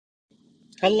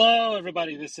Hello,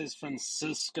 everybody. This is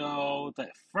Francisco, the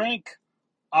Frank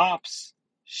Ops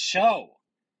Show,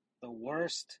 the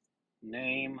worst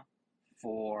name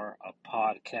for a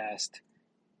podcast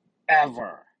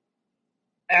ever,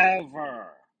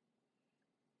 ever.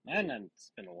 And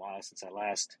it's been a while since I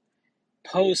last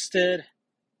posted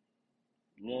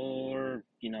or,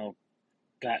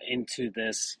 got into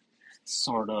this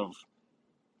sort of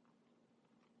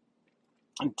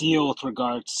deal with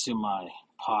regards to my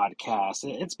podcast.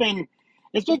 It's been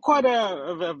quite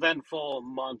a eventful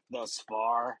month thus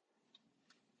far.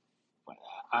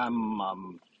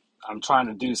 I'm trying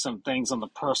to do some things on the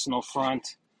personal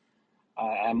front.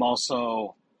 I'm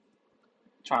also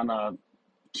trying to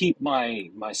keep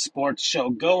my sports show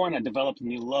going. I developed a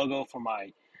new logo for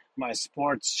my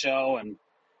sports show, and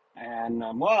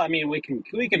well, I mean, we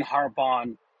can harp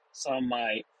on some of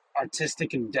my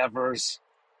artistic endeavors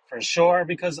for sure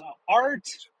because art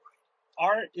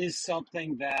is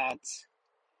something that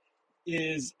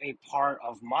is a part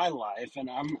of my life, and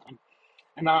I'm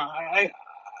a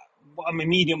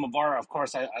medium of art. Of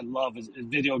course, I love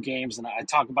video games, and I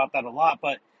talk about that a lot.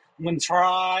 But I'm going to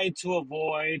try to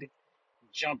avoid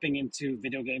jumping into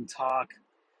video game talk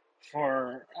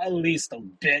for at least a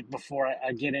bit before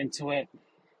I get into it.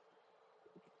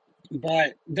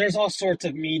 But there's all sorts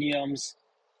of mediums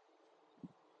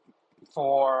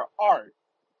for art.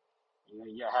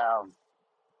 You have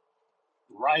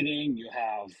writing, you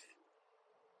have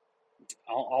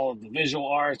all of the visual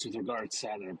arts with regards to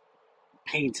either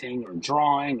painting or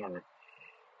drawing or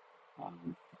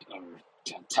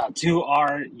tattoo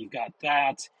art. You got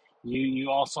that. You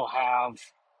also have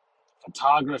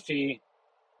photography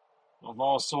of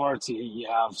all sorts. You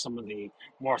have some of the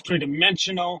more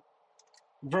three-dimensional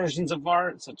versions of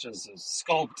art, such as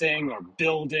sculpting or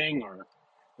building or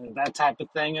that type of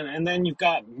thing. And then you've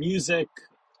got video,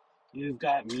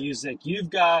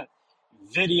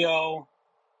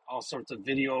 all sorts of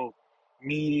video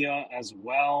media as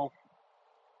well.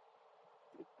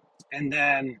 And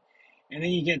then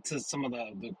you get to some of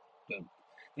the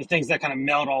things that kind of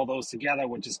meld all those together,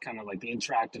 which is kind of like the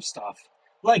interactive stuff,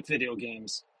 like video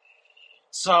games.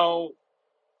 So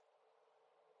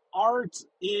art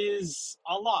is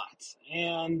a lot,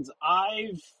 and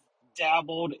I've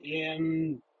dabbled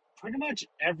in pretty much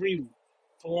every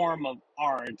form of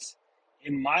art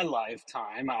in my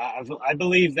lifetime. I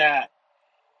believe that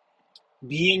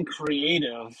being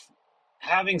creative,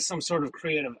 having some sort of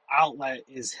creative outlet,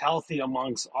 is healthy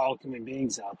amongst all human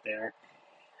beings out there.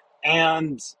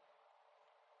 And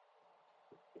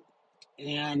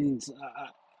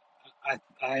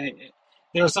I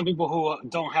there are some people who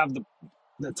don't have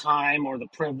the time or the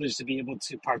privilege to be able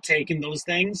to partake in those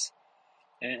things,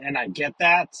 and I get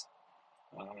that.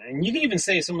 And you can even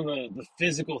say some of the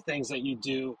physical things that you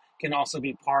do can also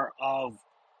be part of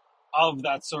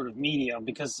that sort of medium.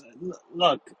 Because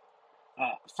look,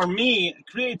 for me,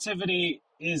 creativity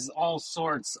is all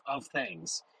sorts of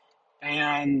things,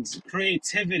 and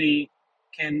creativity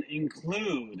can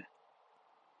include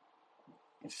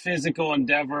physical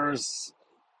endeavors.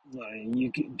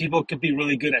 People could be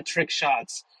really good at trick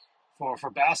shots for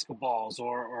basketballs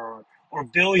or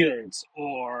billiards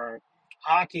or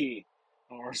hockey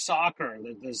or soccer.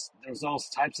 There's those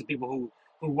types of people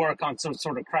who work on some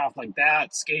sort of craft like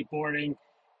that. Skateboarding,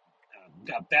 you've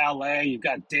got ballet, you've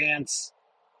got dance.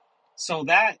 So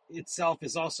that itself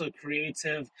is also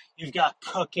creative. You've got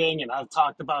cooking, and I've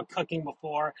talked about cooking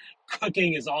before.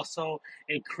 Cooking is also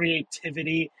a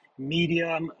creativity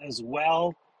medium as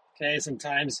well. Okay,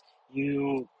 sometimes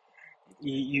you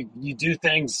you do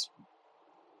things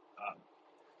uh,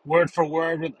 word for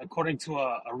word according to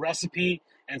a recipe,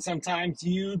 and sometimes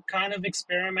you kind of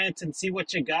experiment and see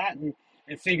what you got and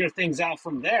figure things out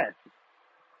from there.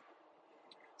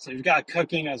 So you've got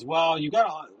cooking as well. You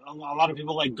got a lot of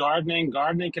people like gardening.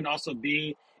 Gardening can also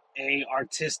be a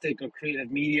artistic or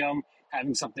creative medium.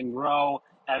 Having something grow,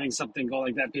 having something go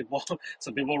like that.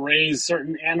 Some people raise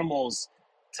certain animals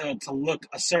to look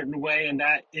a certain way, and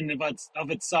that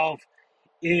of itself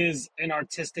is an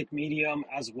artistic medium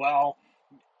as well.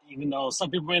 Even though some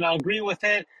people may not agree with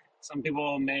it, some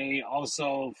people may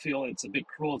also feel it's a bit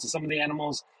cruel to some of the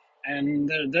animals, and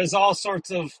there's all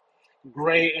sorts of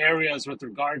gray areas with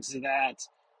regards to that.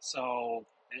 So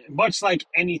much like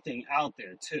anything out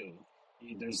there too,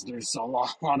 there's a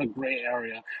lot of gray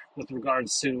area with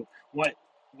regards to what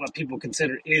people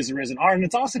consider is or isn't art, and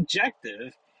it's all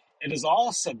subjective. It is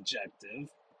all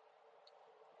subjective,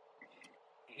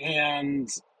 and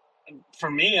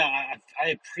for me, I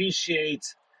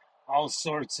appreciate all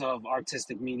sorts of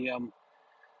artistic medium.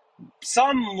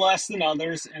 Some less than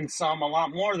others, and some a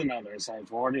lot more than others.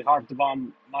 I've already harped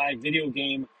upon my video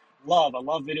game love. I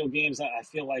love video games. I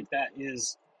feel like that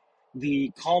is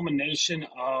the culmination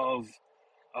of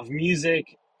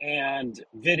music and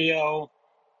video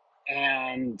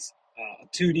and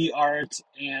 2D art,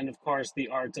 and of course the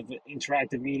art of an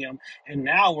interactive medium. And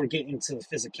now we're getting to the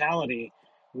physicality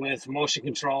with motion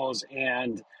controls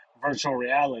and virtual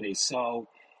reality. So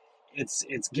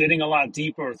it's getting a lot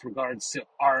deeper with regards to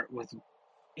art with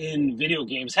in video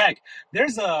games. Heck,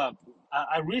 there's a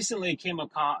I recently came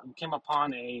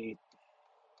upon a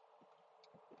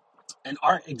an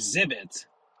art exhibit,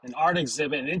 an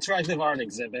interactive art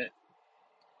exhibit,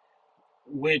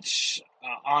 which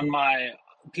on my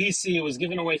PC was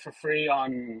given away for free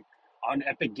on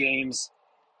Epic Games,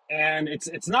 and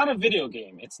it's not a video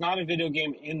game. It's not a video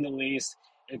game in the least.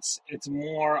 It's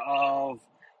more of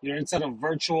you're inside a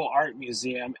virtual art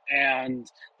museum,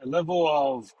 and the level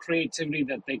of creativity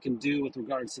that they can do with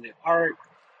regards to the art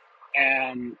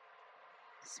and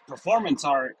performance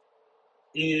art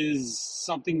is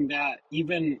something that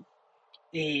even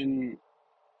in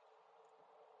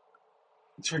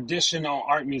traditional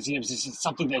art museums is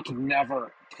something they could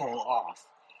never pull off.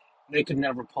 They could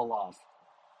never pull off.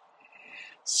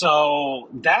 So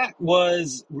that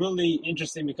was really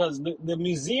interesting because the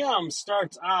museum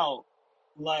starts out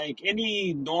like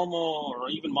any normal or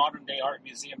even modern day art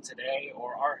museum today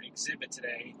or art exhibit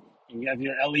today. And you have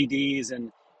your LEDs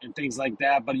and things like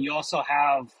that, but you also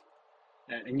have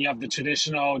and you have the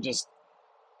traditional just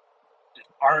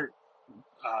art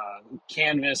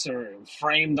canvas or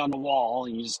framed on the wall,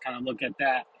 and you just kind of look at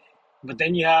that. But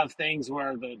then you have things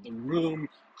where the room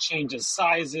changes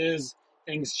sizes,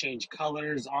 things change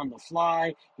colors on the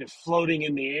fly, you're floating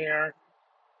in the air,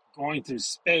 going through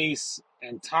space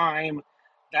and time.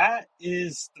 That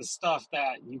is the stuff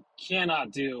that you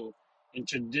cannot do in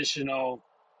traditional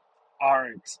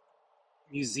art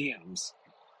museums.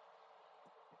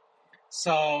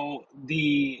 So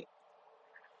the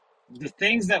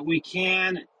things that we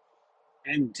can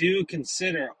and do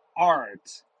consider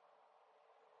art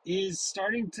is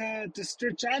starting to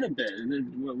stretch out a bit.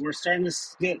 We're starting to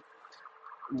get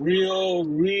real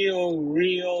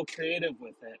creative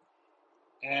with it.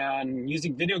 And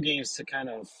using video games to kind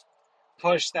of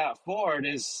push that forward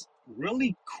is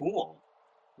really cool.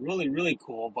 Really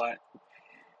cool. But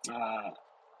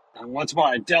and once more,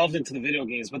 I delved into the video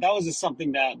games, but that was just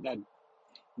something that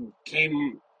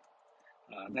came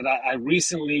that I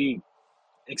recently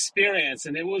experienced,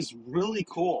 and it was really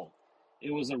cool.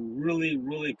 It was a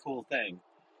really cool thing.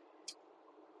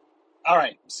 All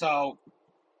right, so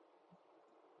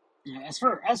as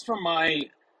for my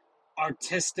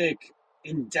artistic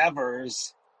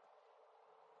endeavors,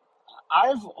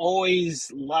 I've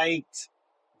always liked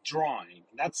drawing.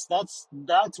 That's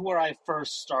where I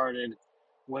first started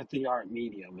with the art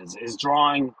medium is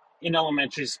drawing in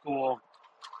elementary school.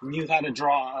 Knew how to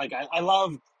draw. Like I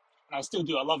love, I still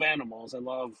do. I love animals. I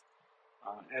love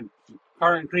and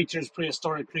current creatures,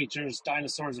 prehistoric creatures,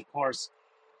 dinosaurs, of course.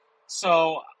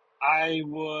 So I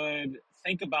would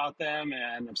think about them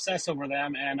and obsess over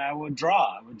them, and I would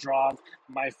draw. I would draw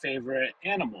my favorite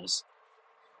animals,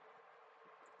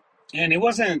 and it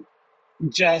wasn't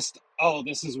just, oh,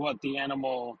 this is what the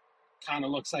animal kind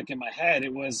of looks like in my head.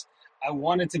 It was, I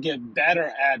wanted to get better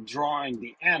at drawing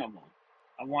the animal.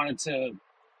 I wanted to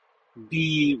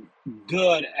be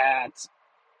good at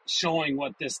showing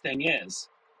what this thing is.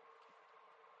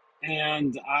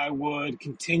 And I would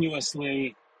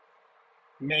continuously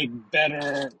make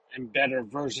better and better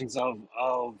versions of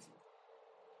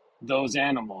those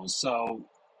animals. So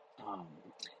um,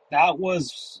 that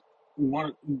was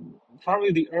one,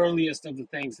 probably the earliest of the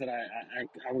things that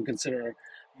I would consider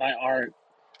my art.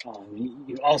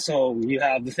 You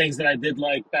have the things that I did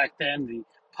like back then, the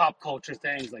pop culture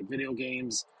things like video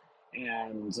games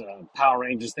and Power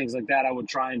Rangers, things like that. I would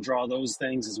try and draw those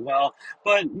things as well,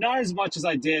 but not as much as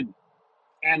I did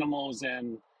animals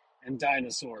and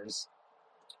dinosaurs.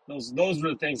 Those were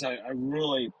the things I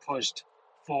really pushed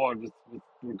forward with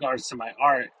regards to my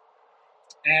art.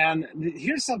 And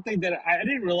here's something that I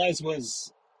didn't realize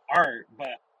was art,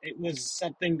 but it was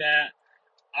something that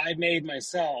I made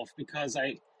myself because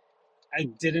I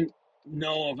didn't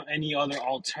know of any other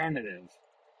alternative.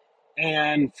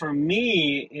 And for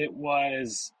me, it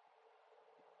was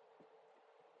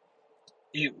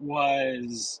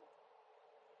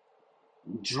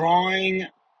drawing,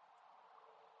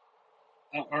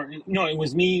 or no, it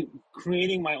was me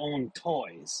creating my own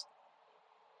toys.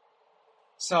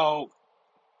 So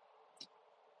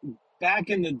back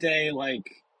in the day,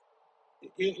 like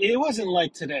it wasn't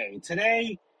like today.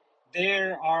 Today,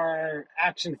 there are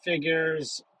action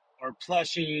figures or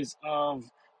plushies of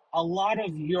a lot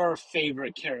of your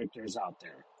favorite characters out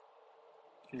there.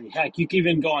 Heck, you could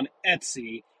even go on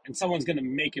Etsy and someone's going to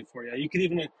make it for you.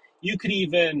 You could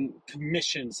even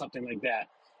commission something like that,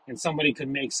 and somebody could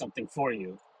make something for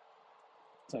you.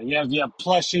 So you have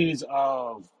plushies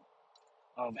of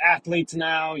athletes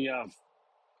now. You have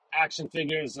action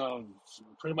figures of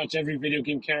pretty much every video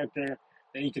game character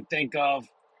that you could think of.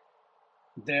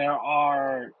 There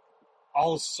are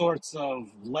all sorts of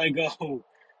Lego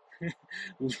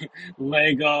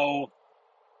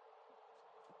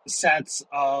sets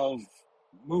of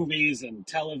movies and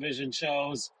television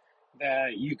shows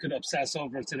that you could obsess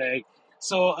over today.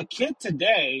 So a kid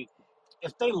today,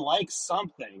 if they like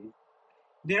something,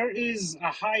 there is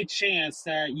a high chance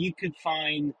that you could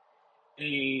find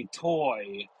a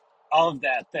toy of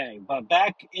that thing. But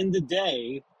back in the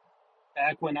day,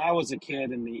 back when I was a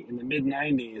kid in the mid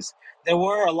 '90s, there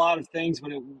were a lot of things,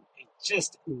 but it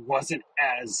just wasn't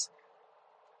as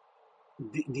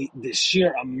the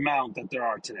sheer amount that there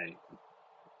are today.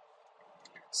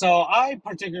 So I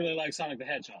particularly like Sonic the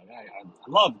Hedgehog.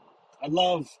 I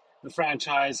love the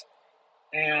franchise,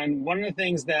 and one of the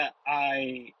things that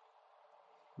I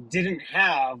didn't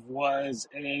have was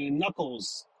a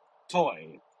Knuckles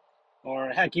toy, or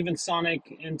heck, even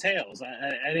Sonic and Tails.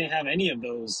 I didn't have any of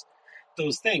those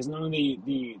things. None of the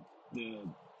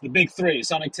the big three: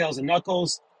 Sonic, Tails, and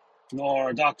Knuckles,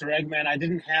 nor Doctor Eggman. I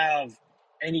didn't have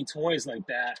any toys like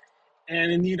that,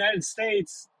 and in the United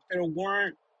States, there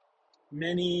weren't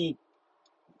many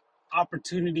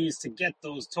opportunities to get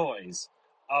those toys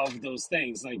of those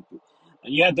things. Like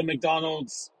you had the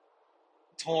McDonald's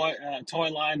toy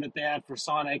line that they had for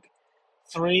Sonic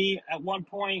 3 at one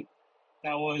point.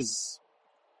 That was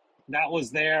that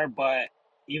was there, but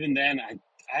even then,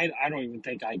 I don't even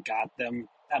think I got them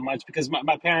that much because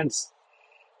my parents,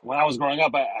 when I was growing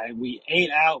up, we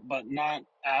ate out, but not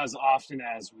as often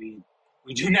as we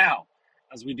do now.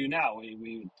 As we do now,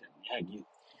 we heck,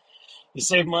 you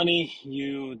save money,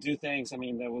 you do things. I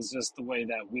mean, that was just the way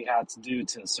that we had to do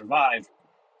to survive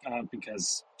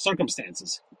because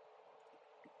circumstances.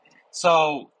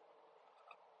 So,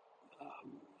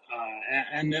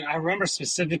 and then I remember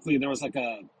specifically there was like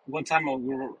a one time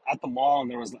we were at the mall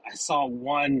and I saw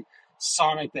one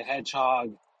Sonic the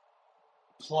Hedgehog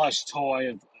plush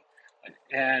toy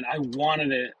and I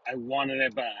wanted it. I wanted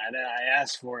it, but I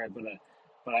asked for it,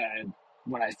 but I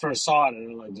when I first saw it,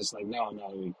 it was just like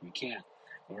no, we can't.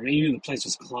 Or maybe the place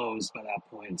was closed by that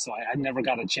point, so I never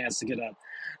got a chance to get a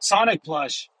Sonic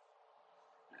plush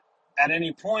at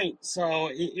any point. So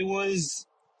it was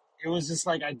just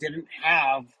like I didn't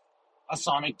have a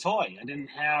Sonic toy. I didn't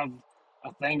have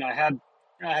a thing. I had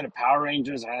a Power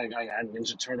Rangers. I had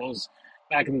Ninja Turtles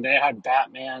back in the day. I had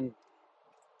Batman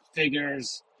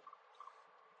figures,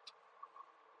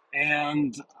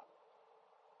 and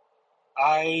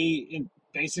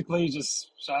basically just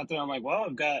sat there. I'm like, well,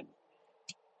 I've got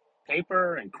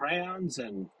paper and crayons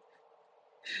and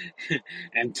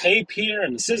tape here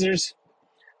and the scissors.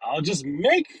 I'll just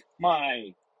make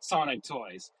my Sonic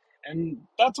toys, and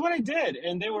that's what I did.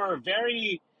 And they were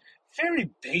very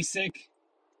basic,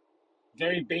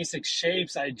 very basic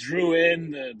shapes. I drew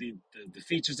in the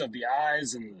features of the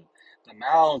eyes and the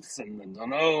mouths and the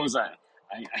nose.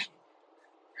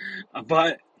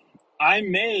 But I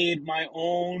made my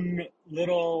own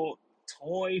little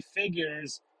toy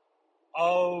figures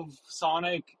of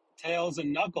Sonic, Tails,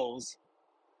 and Knuckles,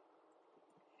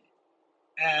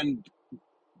 and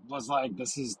was like,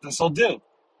 this will do.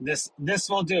 This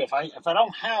will do. If I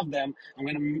don't have them, I'll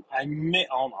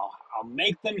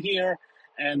make them here,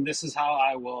 and this is how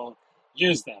I will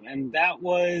use them. And that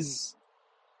was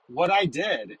what I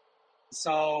did.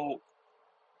 So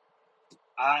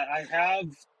I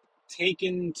have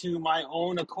taken to my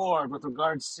own accord with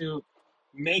regards to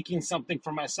making something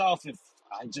for myself if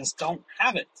I just don't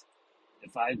have it.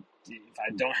 If I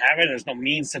don't have it, there's no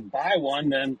means to buy one,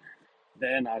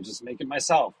 then I'll just make it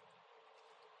myself.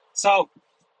 So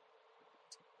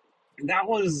that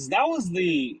was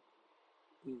the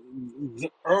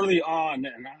early on,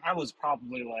 and I was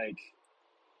probably like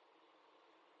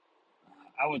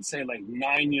I would say like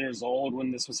 9 years old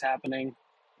when this was happening,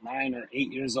 9 or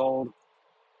 8 years old.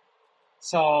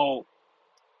 So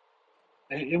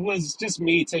it was just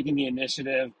me taking the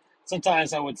initiative.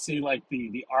 Sometimes I would see like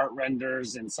the art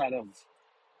renders inside of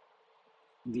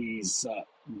these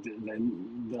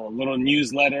the little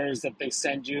newsletters that they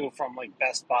send you from like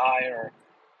Best Buy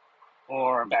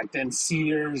or back then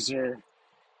Sears and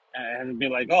it'd be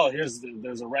like, oh, there's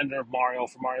a render of Mario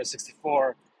for Mario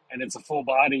 64, and it's a full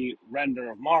body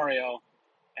render of Mario,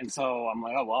 And so I'm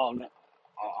like, oh well,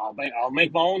 I'll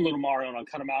make my own little Mario and I'll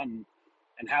cut them out and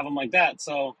have them like that.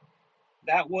 So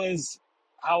that was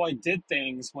how I did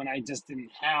things when I just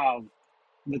didn't have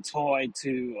the toy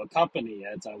to accompany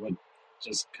it. I would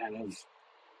just kind of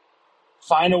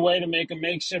find a way to make a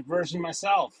makeshift version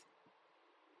myself.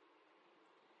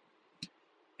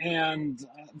 And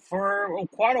for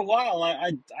quite a while,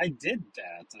 I did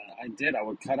that. I did. I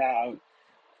would cut out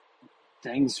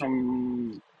things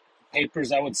from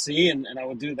papers I would see, and I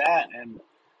would do that. And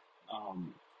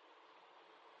um,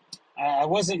 I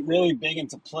wasn't really big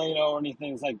into Play-Doh or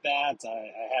anything like that.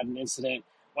 I had an incident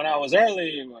when I was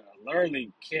an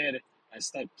early kid. I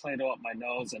stuck Play-Doh up my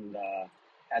nose and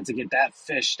had to get that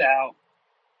fished out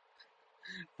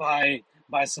by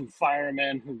some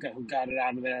firemen who got it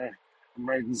out of there.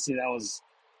 Emergency. That was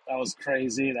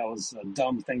crazy. That was a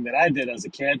dumb thing that I did as a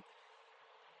kid.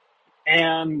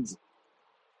 And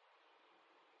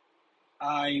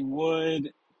I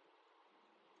would,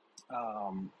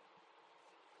 um,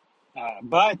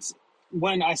 but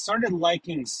when I started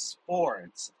liking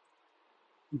sports,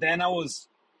 then I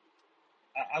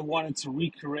wanted to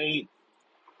recreate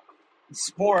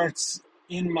sports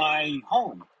in my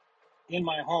home,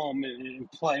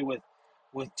 and play with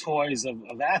toys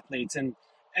of athletes. And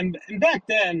back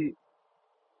then,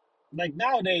 like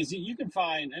nowadays, you can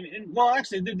find. I mean, well,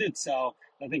 actually, they did sell.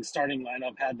 I think Starting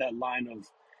Lineup had that line of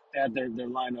they had their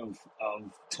line of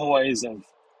toys of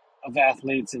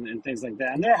athletes and things like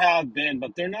that. And there have been,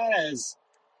 but they're not as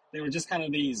they were just kind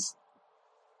of these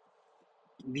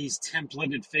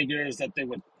templated figures that they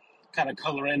would kind of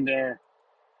color in their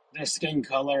skin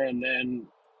color and then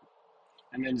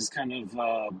just kind of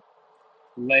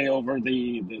lay over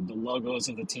the logos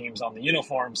of the teams on the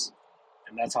uniforms,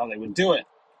 and that's how they would do it.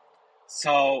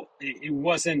 So it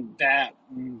wasn't that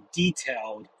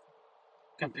detailed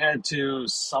compared to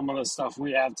some of the stuff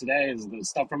we have today. The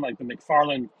stuff from like the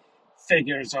McFarlane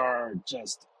figures are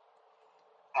just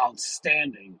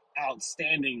outstanding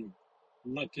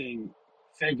looking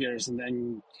figures. And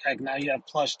then heck, now you have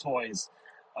plush toys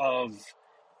of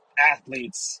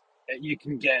athletes that you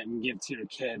can get and give to your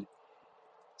kid.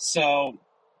 So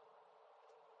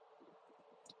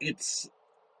it's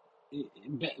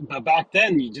but back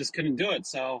then you just couldn't do it.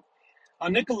 So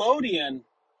on Nickelodeon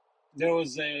there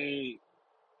was a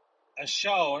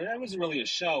show, or it wasn't really a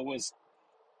show, it was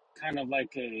kind of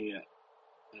like a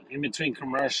in between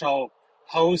commercial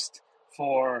host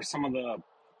for some of the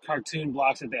cartoon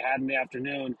blocks that they had in the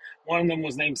afternoon. One of them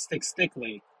was named Stick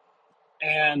Stickly,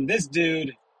 and this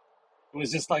dude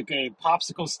was just like a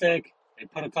popsicle stick. They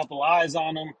put a couple eyes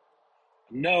on him,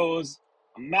 a nose,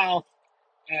 a mouth,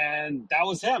 and that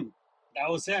was him. That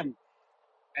was him.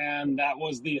 And that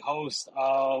was the host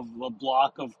of the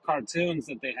block of cartoons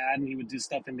that they had, and he would do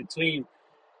stuff in between.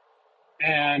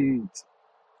 And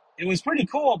it was pretty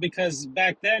cool because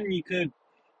back then you could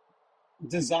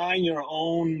design your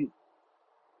own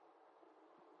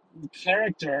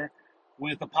character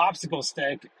with a popsicle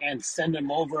stick and send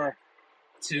him over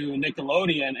to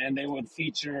Nickelodeon, and they would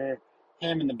feature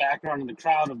him in the background of the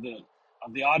crowd of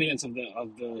the audience of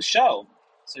the show.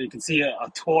 So you can see a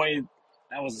toy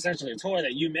that was essentially a toy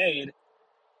that you made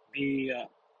be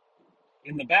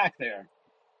in the back there.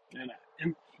 And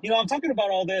I'm talking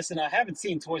about all this, and I haven't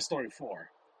seen Toy Story 4.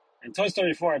 And Toy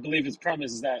Story 4, I believe its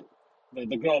premise is that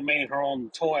the girl made her own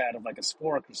toy out of like a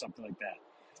spork or something like that.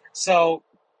 So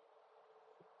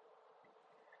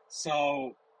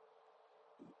so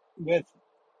with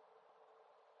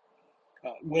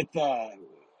with out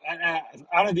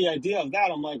of the idea of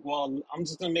that, I'm like, well, I'm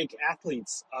just gonna make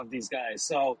athletes of these guys.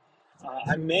 So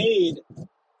I made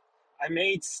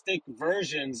stick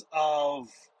versions of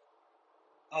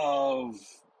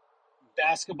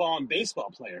basketball and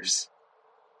baseball players.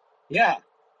 Yeah,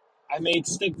 I made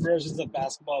stick versions of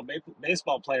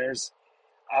baseball players.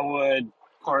 I would,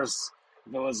 of course,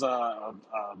 if there was a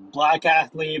black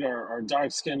athlete or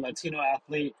dark skinned Latino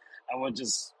athlete, I would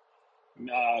just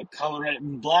color it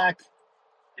in black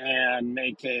and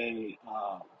make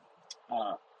uh,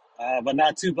 but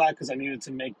not too black because I needed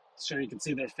to make sure you could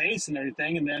see their face and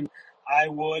everything. And then I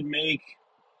would make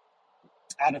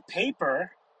out of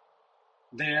paper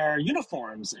their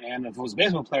uniforms, and if it was a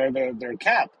baseball player, their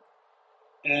cap.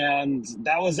 And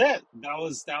that was it. That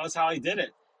was how I did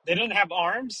it. They didn't have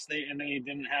arms, they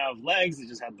didn't have legs. They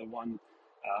just had the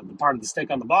part of the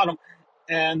stick on the bottom,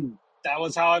 and that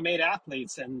was how I made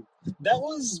athletes. And that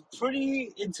was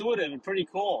pretty intuitive and pretty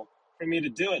cool for me to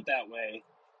do it that way.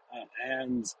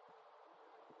 And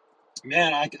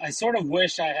man, I sort of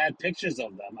wish I had pictures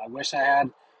of them. I wish I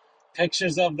had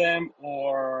pictures of them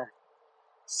or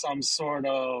some sort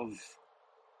of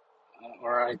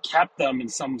or I kept them in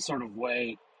some sort of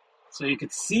way so you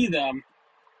could see them.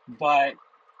 But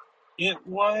it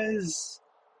was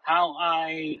how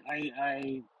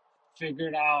I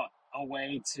figured out a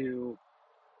way to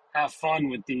have fun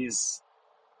with this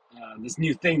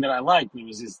new thing that I liked. And it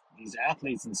was these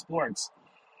athletes in sports.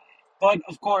 But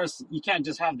of course, you can't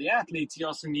just have the athletes. You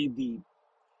also need the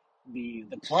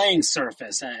playing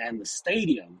surface and the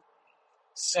stadium.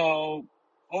 So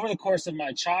over the course of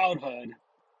my childhood,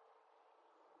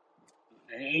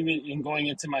 and even in going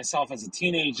into myself as a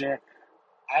teenager,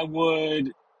 I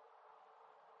would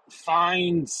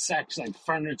find sections like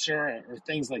furniture or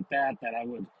things like that that I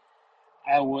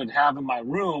would have in my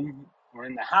room or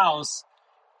in the house,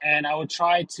 and I would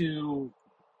try to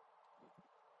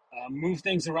move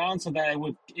things around so that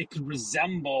it could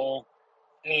resemble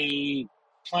a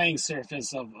playing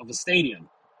surface of a stadium.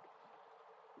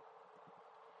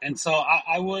 And so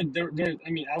I would I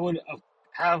mean I would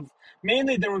have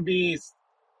mainly there would be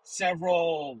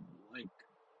several like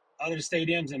other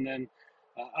stadiums, and then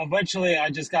eventually I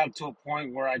just got to a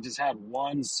point where I just had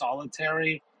one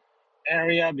solitary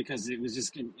area because it was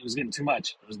getting too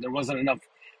much. There wasn't enough.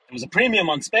 There was a premium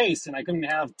on space, and I couldn't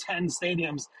have 10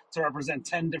 stadiums to represent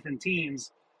 10 different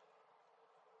teams.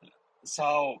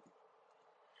 So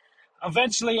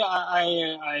eventually,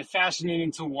 I fashioned it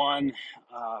into one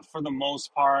for the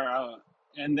most part,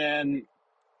 and then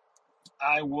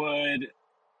I would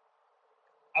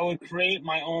I would create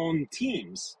my own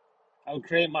teams. I would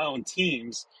create my own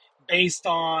teams based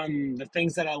on the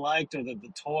things that I liked or the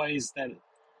toys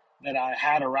that I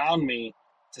had around me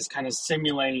to kind of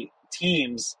simulate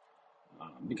teams.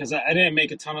 Because I didn't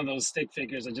make a ton of those stick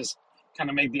figures. I just kind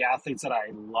of made the athletes that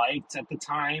I liked at the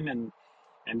time, and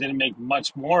didn't make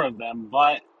much more of them.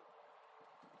 But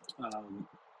um,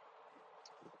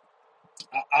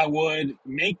 I would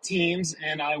make teams,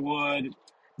 and I would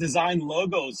design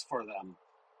logos for them.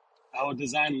 I would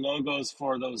design logos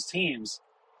for those teams.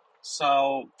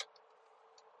 So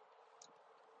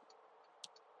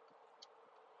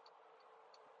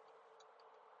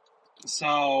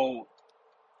so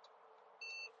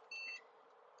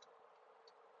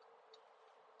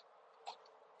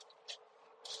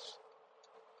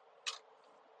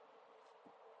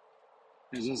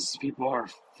there's just people are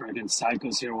freaking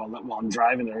psychos here while I'm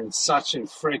driving. They're in such a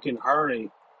freaking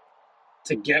hurry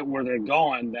to get where they're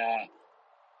going that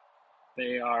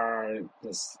they are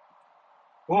just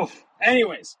oof.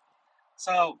 Anyways,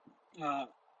 so uh,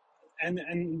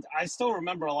 and I still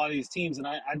remember a lot of these teams, and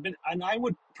I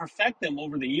would perfect them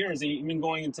over the years, even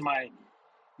going into my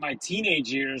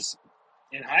teenage years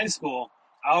in high school.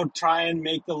 I would try and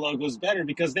make the logos better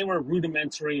because they were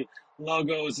rudimentary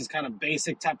logos, this kind of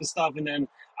basic type of stuff, and then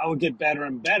I would get better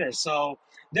and better. So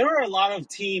there were a lot of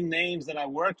team names that I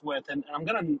worked with, and I'm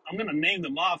gonna name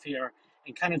them off here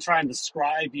and kind of try and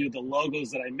describe you the logos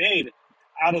that I made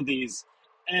out of these.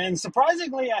 And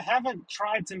surprisingly, I haven't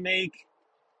tried to make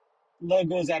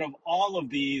logos out of all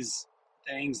of these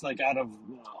things, like out of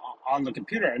on the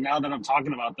computer. And now that I'm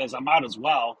talking about this, I might as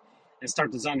well and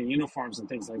start designing uniforms and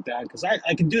things like that because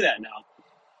I can do that now.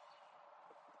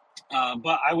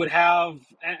 But I would have,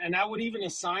 and I would even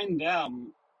assign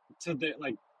them to the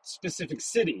like specific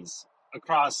cities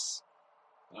across,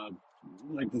 uh,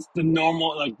 like the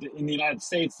normal, like in the United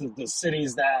States, the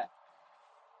cities that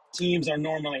teams are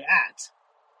normally at.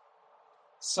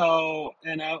 So,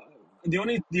 the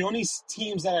only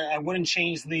teams that I wouldn't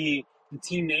change the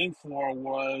team name for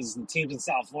was the teams in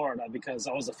South Florida because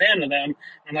I was a fan of them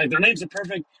and like their names are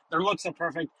perfect, their looks are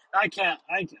perfect. I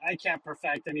can't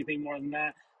perfect anything more than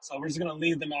that. So we're just gonna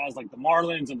leave them as like the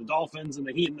Marlins and the Dolphins and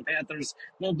the Heat and the Panthers.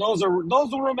 Those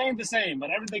will remain the same, but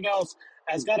everything else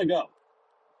has got to go.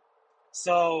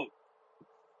 So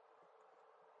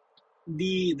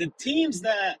the teams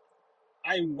that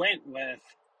I went with,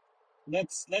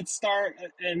 let's start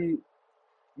and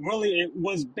really it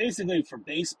was basically for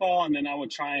baseball, and then I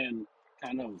would try and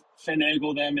kind of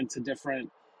finagle them into different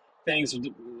things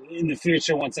in the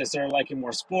future once I started liking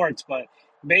more sports. But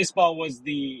baseball was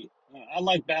I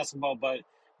like basketball, but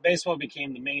baseball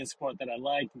became the main sport that I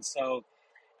liked. And so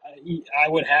I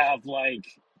would have like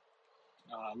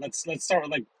let's start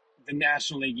with like the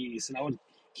National League East, and I would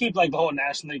keep like the whole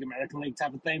National League, American League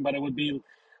type of thing, but it would be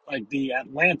like the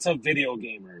Atlanta Video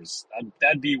Gamers.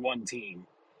 That'd be one team,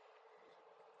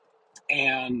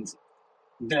 and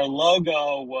their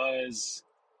logo was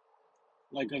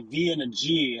like a V and a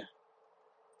G,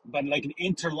 but like an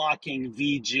interlocking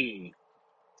VG.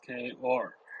 Okay,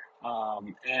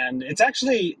 and it's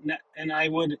actually, and I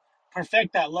would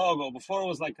perfect that logo. Before it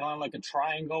was like kind of like a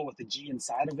triangle with a G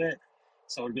inside of it.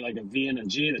 So it'd be like a V and a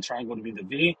G. The triangle would be the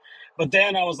V. But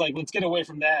then I was like, let's get away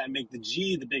from that and make the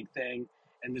G the big thing,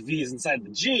 and the V is inside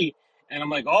the G. And I'm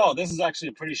like, oh, this is actually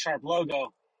a pretty sharp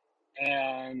logo,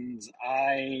 and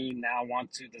I now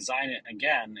want to design it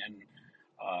again, and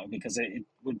because it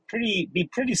would be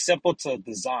pretty simple to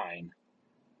design.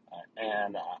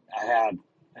 And I had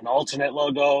an alternate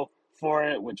logo for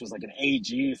it, which was like an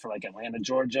AG for like Atlanta,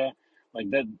 Georgia. Like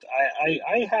that,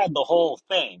 I had the whole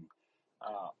thing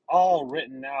all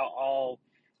written out.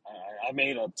 I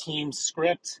made a team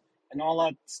script and all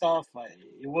that stuff.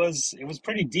 It was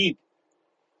pretty deep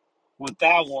with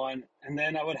that one. And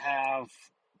then I would have,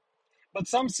 but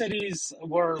some cities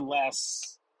were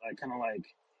less kind of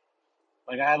like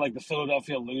I had like the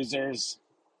Philadelphia Losers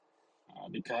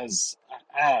because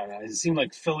I don't know. It seemed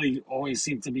like Philly always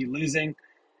seemed to be losing,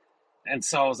 and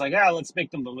so I was like, let's make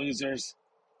them the losers,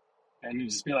 and it'd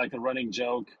just be like a running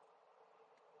joke.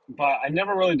 But I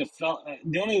never really developed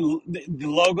the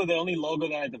only logo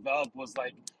that I developed was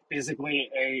like basically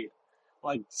a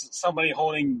like somebody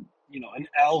holding an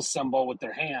L symbol with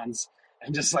their hands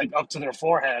and just like up to their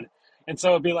forehead, and so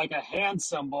it'd be like a hand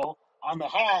symbol on the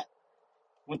hat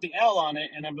with the L on it,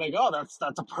 and I'm like, oh, that's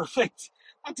a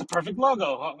perfect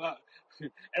logo.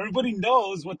 Everybody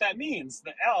knows what that means.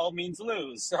 The L means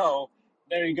lose, so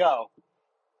there you go.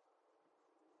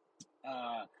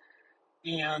 Uh,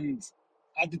 and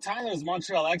at the time, it was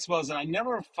Montreal Expos, and I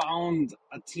never found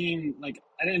a team like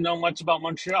I didn't know much about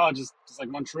Montreal, just like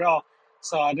Montreal,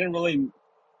 so I didn't really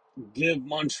give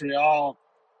Montreal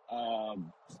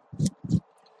um,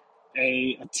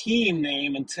 a team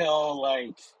name until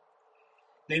like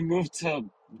they moved to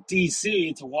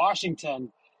DC to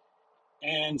Washington.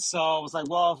 And so I was like,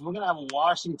 well, if we're gonna have a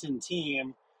Washington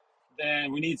team,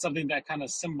 then we need something that kind of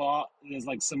is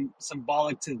like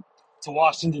symbolic to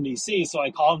Washington D.C. So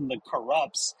I called them the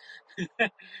Corrupts.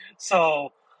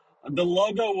 So the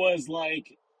logo was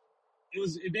like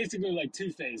it basically like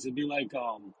two phase. It'd be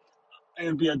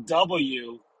a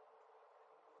W.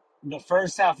 The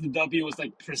first half of the W was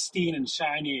like pristine and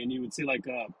shiny, and you would see like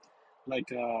a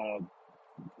like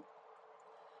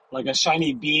a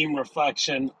shiny beam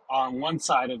reflection on one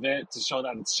side of it to show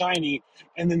that it's shiny,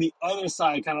 and then the other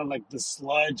side kind of like the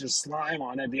sludge or slime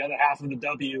on it, the other half of the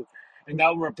W, and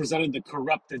that represented the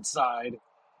corrupted side.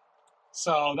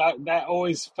 So that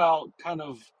always felt kind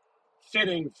of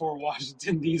fitting for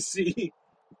Washington D.C.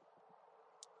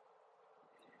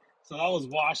 So that was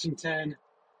Washington,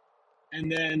 and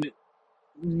then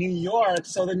New York.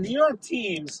 So the New York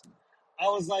teams, I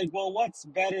was like, well, what's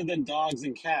better than dogs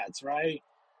and cats, right?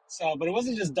 So, but it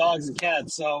wasn't just dogs and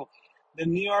cats. So, the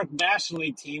New York National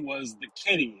League team was the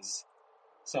Kitties.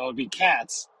 So it'd be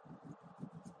cats.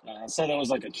 So there was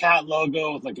like a cat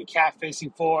logo with like a cat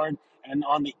facing forward, and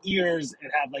on the ears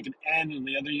it had like an N, and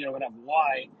the other ear would have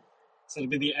Y. So it'd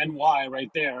be the NY right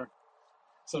there.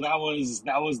 So that was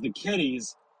the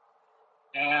Kitties,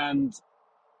 and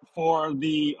for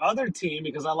the other team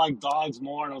because I like dogs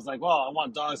more, and I was like, well, I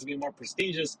want dogs to be more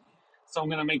prestigious, so I'm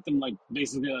gonna make them like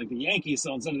basically like the Yankees.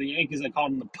 So instead of the Yankees, I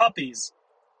called them the Puppies,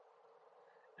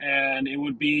 and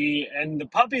the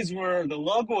Puppies were the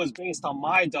logo was based on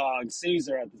my dog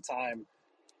Caesar at the time.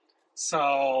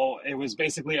 So it was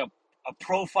basically a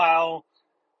profile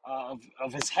of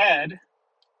his head,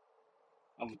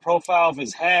 of a profile of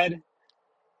his head,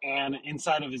 and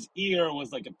inside of his ear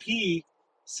was like a P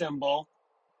symbol,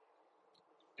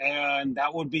 and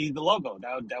that would be the logo.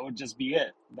 That would just be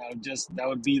it. That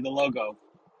would be the logo,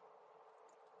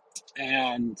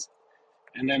 and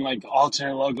then like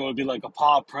alternate logo would be like a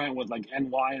paw print with like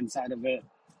NY inside of it.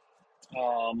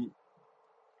 Um,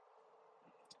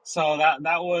 so that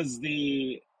was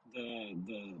the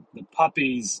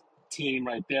puppies team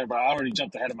right there. But I already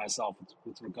jumped ahead of myself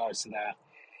with regards to that.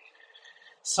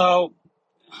 So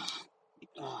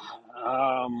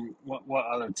what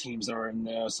other teams are in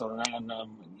there? So then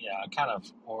yeah, I kind of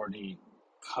already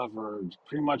covered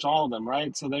pretty much all of them,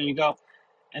 right? So there you go.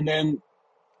 And then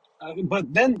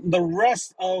but then the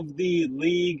rest of the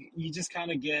league, you just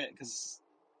kind of get because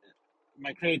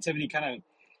my creativity kind of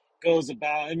goes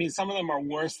about. I mean, some of them are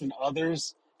worse than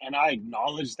others, and I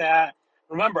acknowledge that.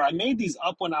 Remember, I made these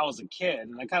up when I was a kid,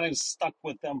 and I kind of stuck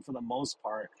with them for the most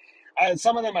part.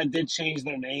 Some of them I did change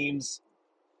their names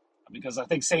because I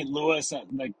think St. Louis,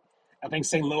 I think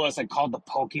St. Louis, I called the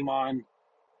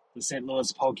St.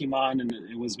 Louis Pokemon, and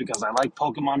it was because I liked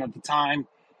Pokemon at the time.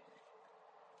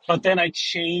 But then I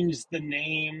changed the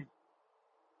name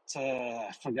to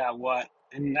I forgot what,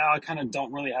 and now I kind of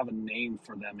don't really have a name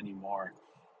for them anymore.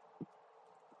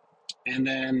 And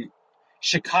then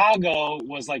Chicago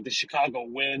was like the Chicago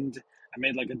Wind. I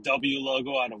made like a W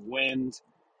logo out of wind,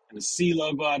 and a C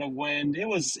logo out of wind. I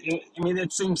mean,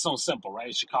 it seems so simple,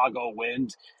 right? Chicago,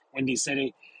 wind, windy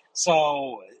city.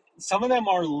 So some of them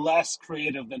are less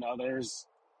creative than others.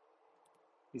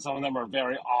 And some of them are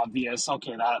very obvious.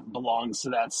 Okay, that belongs to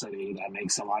that city. That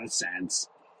makes a lot of sense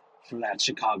for that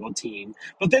Chicago team.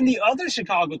 But then the other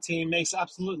Chicago team makes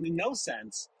absolutely no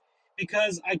sense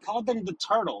because I called them the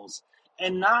Turtles,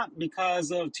 and not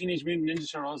because of Teenage Mutant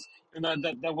Ninja Turtles. And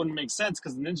that wouldn't make sense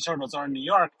because the Ninja Turtles are in New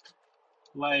York.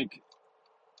 Like,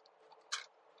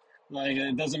 like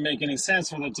it doesn't make any sense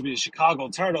for them to be Chicago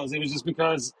Turtles. It was just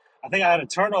because I think I had a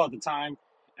turtle at the time,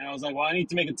 and I was like, well, I need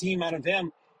to make a team out of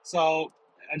him, so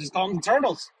I just called them the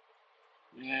Turtles.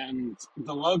 And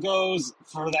the logos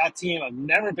for that team have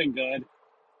never been good.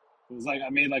 It was like I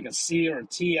made like a C or a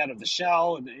T out of the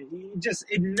shell,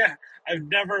 and I've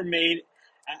never made,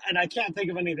 and I can't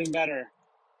think of anything better,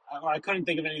 or I couldn't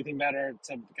think of anything better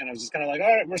to kind of like,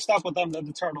 all right, we're stuck with them,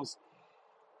 the Turtles.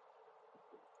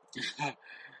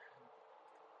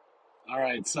 All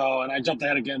right, so and I jumped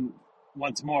ahead again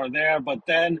once more there, but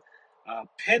then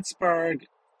Pittsburgh,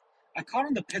 I called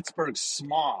them the Pittsburgh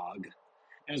smog.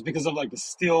 And it's because of like the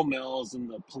steel mills and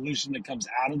the pollution that comes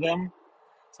out of them.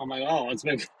 So I'm like, oh, let's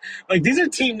make like these are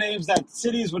team names that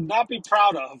cities would not be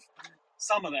proud of.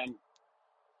 Some of them,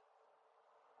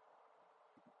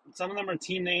 some of them are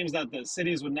team names that the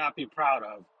cities would not be proud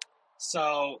of.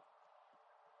 So,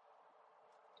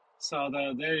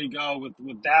 there you go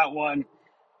with that one.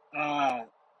 Uh,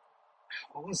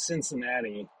 what was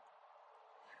Cincinnati?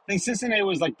 I think Cincinnati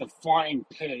was like the Flying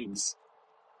Pigs,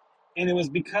 and it was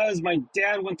because my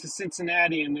dad went to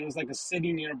Cincinnati, and there was like a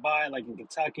city nearby, like in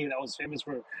Kentucky, that was famous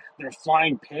for their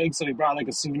flying pigs. So he brought like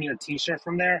a souvenir T-shirt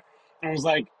from there, and was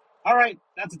like, "All right,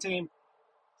 that's a team."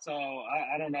 So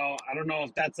I don't know. I don't know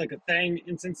if that's like a thing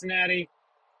in Cincinnati.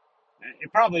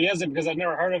 It probably isn't because I've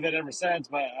never heard of it ever since.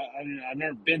 But I've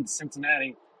never been to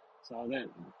Cincinnati, so then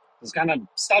just kind of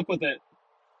stuck with it.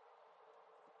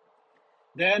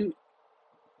 Then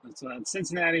so that's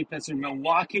Cincinnati, Pittsburgh,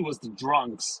 Milwaukee was the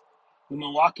Drunks. The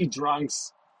Milwaukee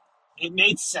Drunks, it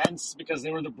made sense because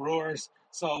they were the Brewers.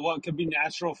 So what could be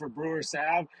natural for Brewers to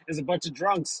have is a bunch of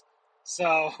drunks.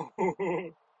 So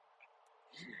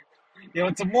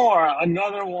it's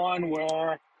another one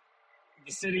where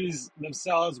the cities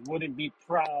themselves wouldn't be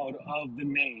proud of the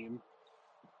name.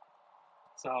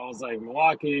 So I was like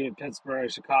Milwaukee,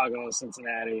 Pittsburgh, Chicago,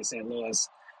 Cincinnati, St. Louis.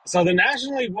 So the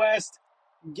National League West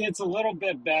gets a little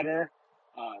bit better.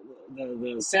 Uh,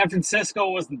 the San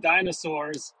Francisco was the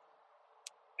Dinosaurs,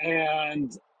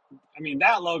 and I mean,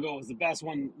 that logo was the best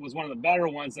one, was one of the better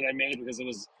ones that I made because it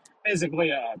was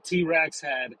basically a T Rex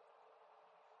head.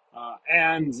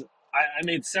 And I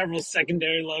made several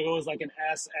secondary logos, like an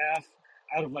SF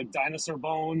out of like dinosaur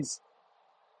bones.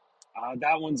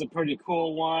 That one's a pretty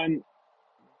cool one.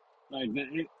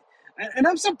 And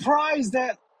I'm surprised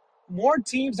that more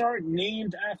teams aren't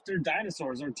named after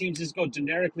dinosaurs, or teams just go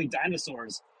generically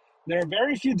dinosaurs. There are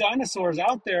very few dinosaurs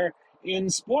out there in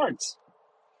sports.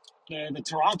 The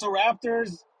Toronto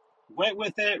Raptors went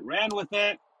with it, ran with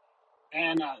it,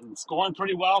 and it's going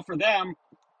pretty well for them.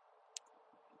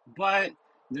 But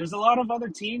there's a lot of other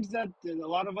teams a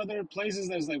lot of other places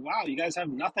that's like, wow, you guys have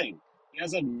nothing. You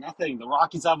guys have nothing. The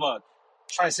Rockies have a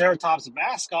Triceratops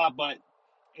mascot, but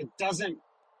it doesn't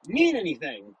mean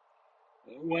anything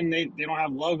when they don't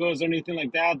have logos or anything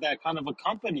like that kind of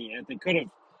accompany it. They could have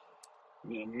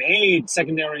made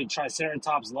secondary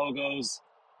Triceratops logos,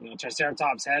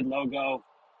 Triceratops head logo,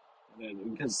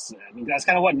 because I mean that's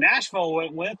kind of what Nashville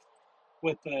went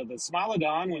with the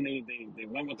Smilodon when they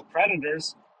went with the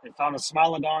Predators. They found a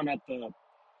Smilodon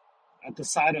at the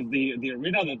side of the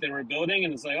arena that they were building,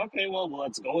 and it's like, okay, well,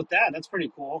 let's go with that. That's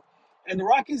pretty cool. And the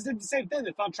Rockies did the same thing.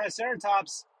 They found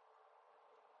Triceratops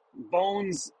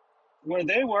bones where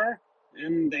they were,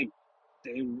 and they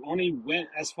only went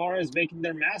as far as making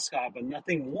their mascot, but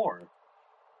nothing more.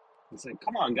 It's like,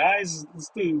 come on, guys,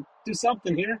 let's do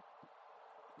something here.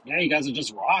 Yeah, you guys are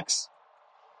just rocks.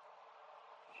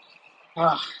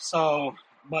 So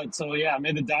yeah, I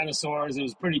made the dinosaurs. It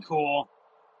was pretty cool.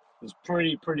 It was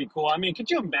pretty cool. I mean, could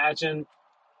you imagine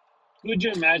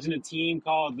a team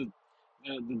called the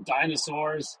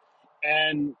Dinosaurs,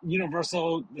 and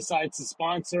Universal decides to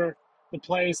sponsor the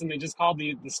place, and they just call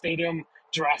the stadium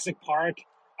Jurassic Park?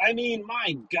 I mean,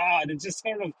 my God, it's just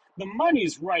sort of the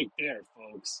money's right there,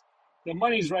 folks. The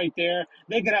money's right there.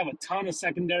 They could have a ton of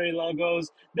secondary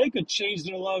logos. They could change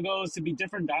their logos to be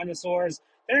different dinosaurs.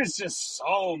 There's just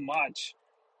so much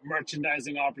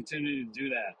merchandising opportunity to do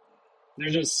that.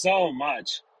 There's just so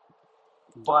much.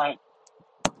 But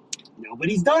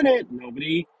nobody's done it.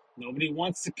 Nobody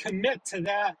wants to commit to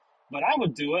that but I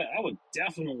would do it. I would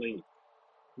definitely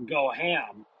go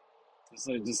ham.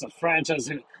 So just a franchise,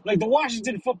 like the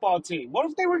Washington football team. What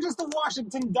if they were just the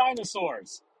Washington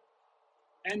Dinosaurs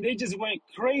and they just went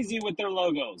crazy with their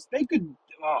logos? They could.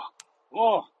 Oh,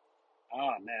 oh,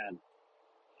 oh man.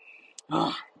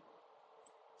 Oh.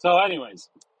 So, anyways,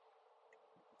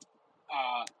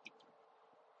 uh,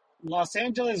 Los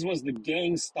Angeles was the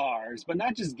gang stars, but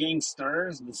not just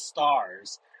gangsters, the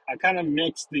stars. I kind of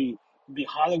mixed the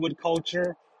Hollywood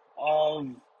culture of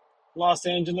Los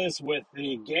Angeles with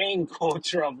the gang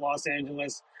culture of Los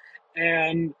Angeles,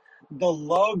 and the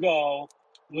logo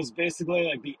was basically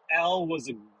like the L was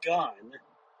a gun,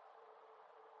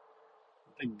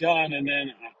 the gun, and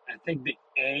then I think the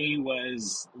A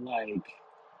was like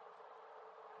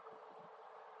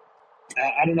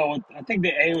I don't know what I think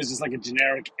the A was just like a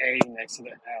generic A next to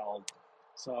the L,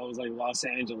 so it was like Los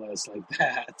Angeles like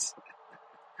that.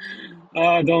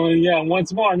 Don't yeah.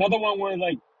 Once more, another one where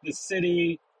like the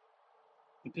city,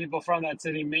 the people from that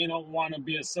city may not want to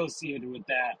be associated with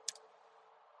that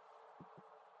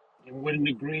and wouldn't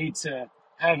agree to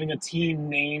having a team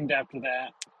named after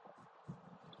that.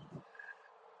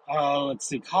 Let's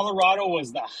see. Colorado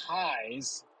was the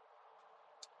highs.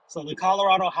 So the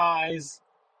Colorado highs,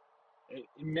 it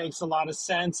makes a lot of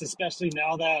sense, especially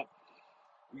now that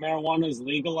marijuana is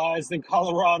legalized in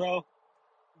Colorado.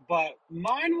 But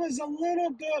mine was a little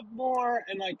bit more,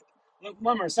 and like,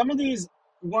 remember, some of these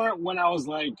weren't when I was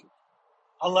like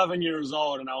 11 years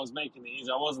old and I was making these.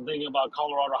 I wasn't thinking about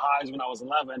Colorado highs when I was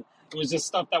 11. It was just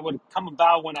stuff that would come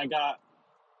about when I got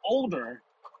older.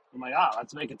 I'm like,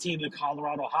 let's make a team of the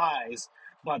Colorado highs.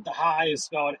 But the high is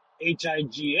spelled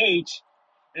High,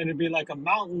 and it'd be like a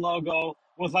mountain logo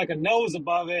with like a nose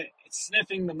above it,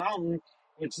 sniffing the mountain,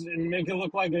 which and make it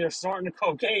look like they're snorting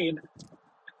cocaine.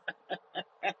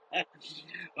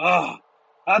 Oh,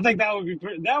 I think that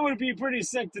would be pretty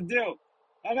sick to do.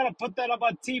 I gotta put that up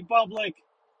on T Public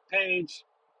page.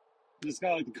 Just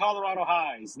got like the Colorado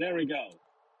highs. There we go.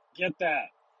 Get that.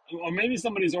 Or maybe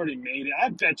somebody's already made it. I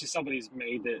bet you somebody's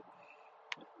made it.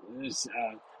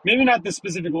 Maybe not the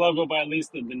specific logo, but at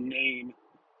least the name.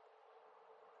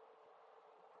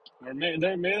 Or maybe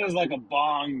there's like a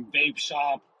bong vape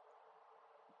shop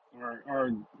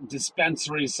or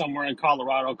dispensary somewhere in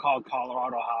Colorado called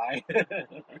Colorado High.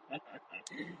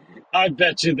 I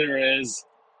bet you there is.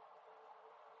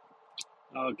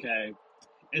 Okay.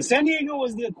 And San Diego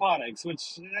was the Aquatics,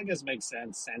 which I guess makes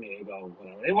sense. San Diego,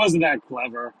 whatever. It wasn't that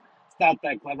clever. It's not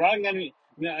that clever. I can't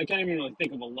even really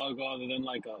think of a logo other than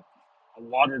like a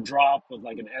water drop with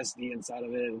like an SD inside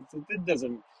of it. It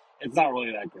doesn't. It's not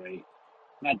really that great.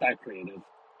 Not that creative.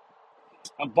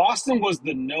 Boston was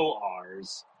the no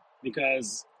R's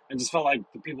because I just felt like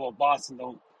the people of Boston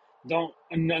don't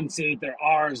enunciate their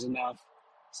R's enough.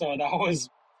 So that was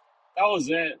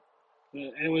it.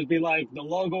 And it would be like the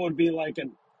logo would be like a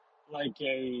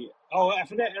I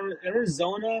forget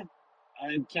Arizona.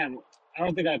 I can't. I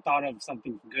don't think I thought of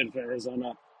something good for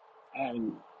Arizona.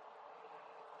 Um,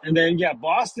 and then yeah,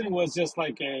 Boston was just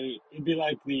like it'd be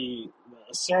like a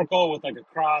circle with like a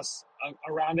cross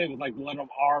around it with like the letter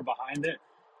R behind it.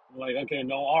 Like okay,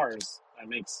 no R's. That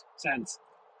makes sense.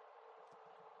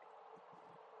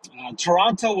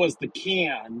 Toronto was the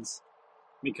cans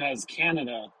because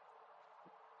Canada.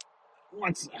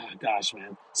 Gosh,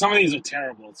 man, some of these are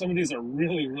terrible. Some of these are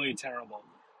really, really terrible.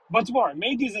 But more, I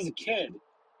made these as a kid.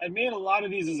 I made a lot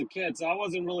of these as a kid, so I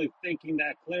wasn't really thinking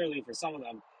that clearly for some of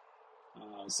them.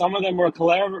 Some of them were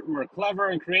clever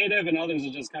and creative, and others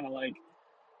are just kind of like,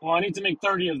 well, I need to make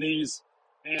 30 of these,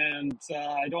 and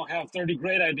I don't have 30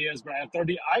 great ideas, but I have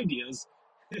 30 ideas.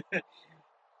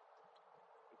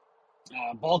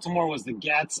 Baltimore was the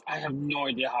Gets. I have no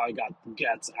idea how I got the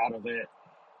Gets out of it,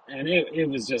 and it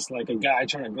was just like a guy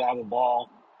trying to grab a ball.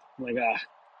 Like,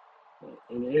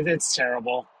 it's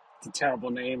terrible. It's a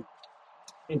terrible name.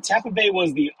 And Tampa Bay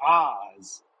was the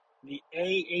Oz, the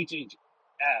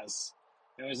AHHS.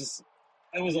 It was just,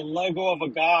 it was a logo of a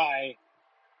guy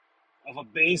of a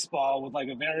baseball with like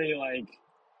a very like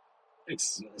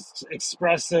ex-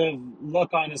 expressive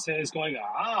look on his face, going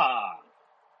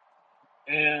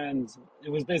and it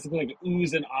was basically like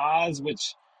oohs and ahs,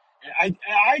 which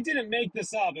I didn't make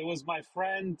this up. It was my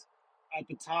friend at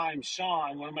the time,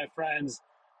 Sean, one of my friends,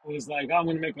 who was like, oh, "I'm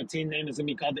gonna make my team name. It's gonna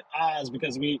be called the Ahs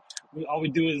because we all we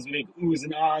do is make oohs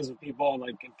and ahs with people and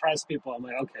like impress people." I'm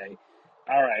like, okay,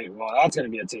 all right, well that's gonna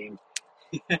be a team.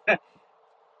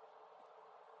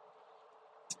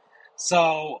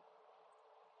 So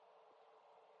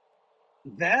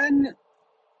then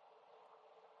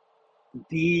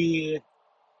the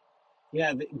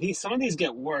yeah, some of these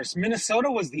get worse.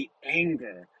 Minnesota was the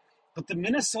anger. but the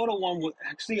Minnesota one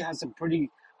actually has some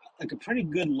like a pretty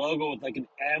good logo with like an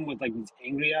M with like these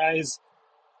angry eyes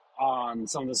on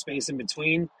some of the space in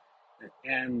between,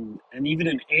 and even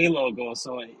an A logo.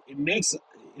 So it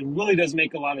really does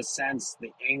make a lot of sense.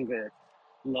 The anger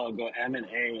logo, M and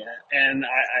A, and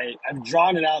I've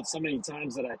drawn it out so many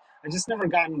times that I just never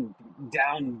gotten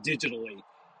down digitally.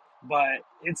 But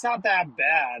it's not that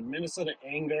bad. Minnesota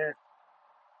anger.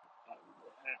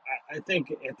 I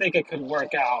think it could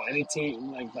work out. Any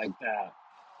team like that.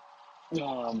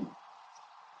 Um,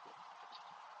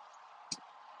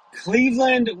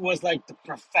 Cleveland was like the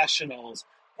professionals.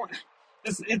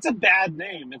 It's a bad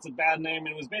name. It's a bad name.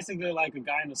 And it was basically like a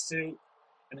guy in a suit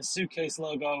and a suitcase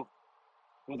logo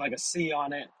with like a C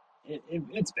on it.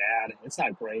 It's bad. It's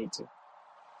not great.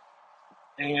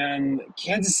 And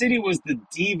Kansas City was the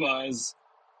Divas,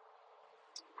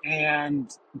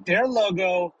 and their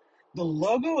logo. The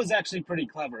logo was actually pretty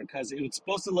clever because it was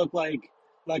supposed to look like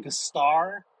a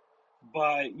star,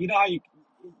 but you know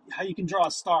how you can draw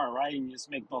a star, right? And you just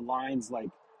make the lines like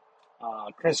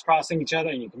crisscrossing each other,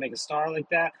 and you can make a star like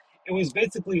that. It was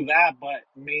basically that, but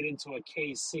made into a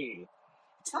KC.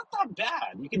 It's not that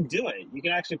bad. You can do it. You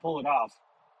can actually pull it off.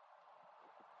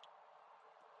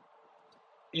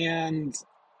 And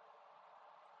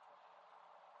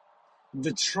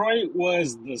Detroit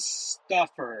was the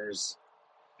Stuffers,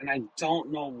 and I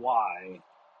don't know why.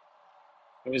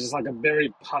 It was just like a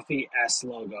very puffy S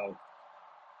logo,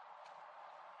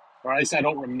 or at least I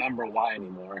don't remember why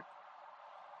anymore.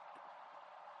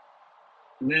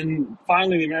 And then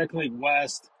finally, the American League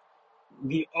West,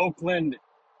 the Oakland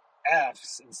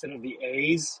Fs instead of the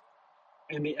A's,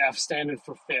 and the F standard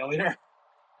for failure.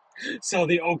 So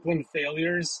the Oakland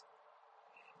Failures.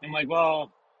 I'm like,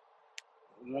 well,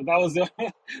 that was the,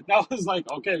 that was like,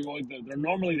 okay, well, they're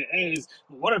normally the A's,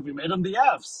 but what if we made them the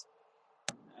Fs?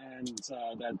 And it's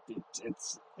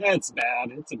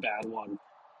bad. It's a bad one.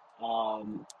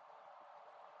 Um,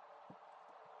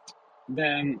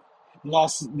 then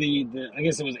lost the I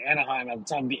guess it was Anaheim at the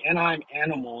time. The Anaheim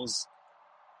Animals.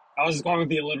 I was just going with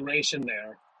the alliteration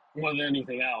there more than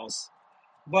anything else.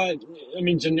 But I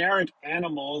mean, generic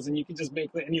animals, and you could just make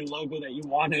any logo that you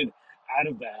wanted out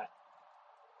of that.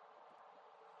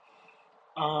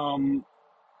 Um,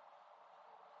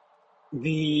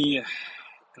 the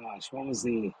gosh, what was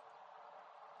the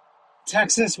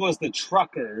Texas was the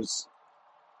truckers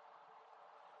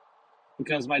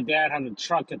because my dad had a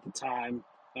truck at the time.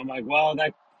 I'm like, well,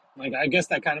 that like I guess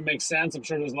that kind of makes sense. I'm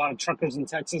sure there's a lot of truckers in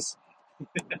Texas.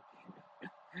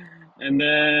 And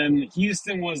then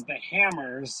Houston was the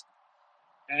Hammers,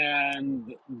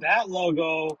 and that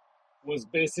logo was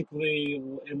basically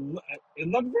it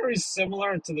looked very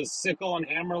similar to the sickle and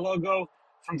hammer logo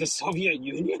from the Soviet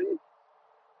Union.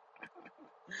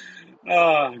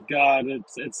 Oh God,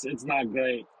 it's not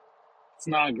great. It's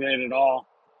not great at all.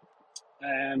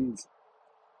 And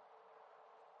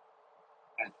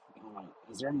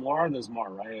is there more? There's more,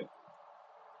 right?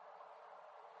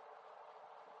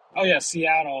 Oh yeah,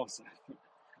 Seattle.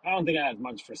 I don't think I had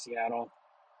much for Seattle.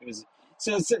 It was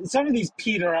so some of these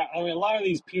peter out. I mean, a lot of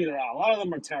these peter out. A lot of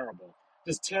them are terrible.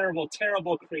 Just terrible,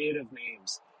 terrible creative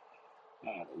names.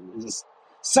 Uh, just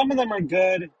some of them are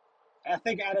good. I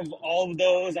think out of all of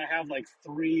those, I have like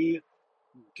three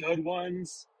good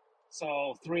ones.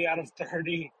 So 3 out of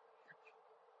 30.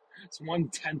 It's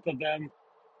 1/10 of them.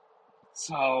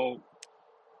 So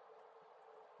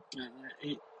uh,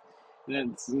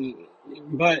 that's,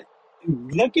 but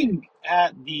looking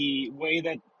at the way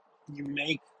that you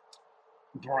make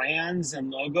brands and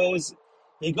logos,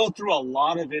 they go through a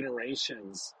lot of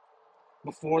iterations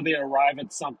before they arrive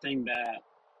at something that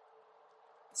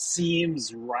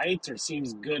seems right or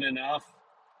seems good enough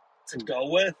to go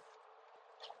with.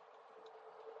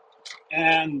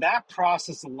 And that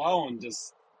process alone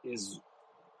just is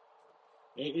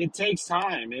it takes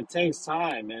time. It takes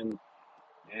time and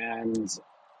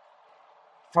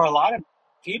for a lot of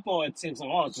people it seems like,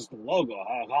 oh, it's just a logo.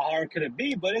 How hard could it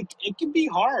be? But it can be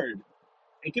hard.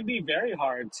 It can be very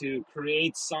hard to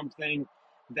create something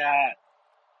that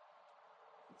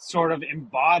sort of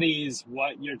embodies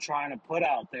what you're trying to put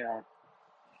out there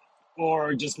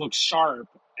or just looks sharp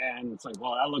and it's like,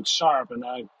 well, that looks sharp and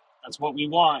that's what we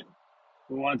want.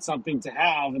 We want something to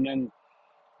have, and then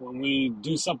when we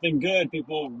do something good,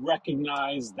 people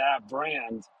recognize that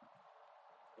brand.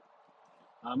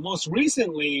 Most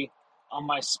recently, on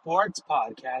my sports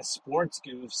podcast, Sports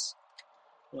Goofs,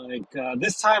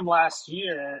 this time last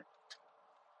year,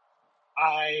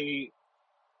 I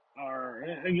or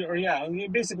yeah,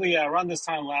 basically around this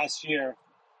time last year,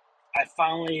 I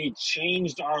finally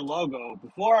changed our logo.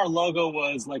 Before our logo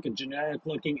was like a generic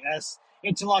looking S.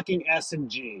 Interlocking S and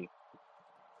G.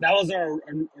 That was our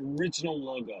original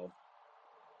logo.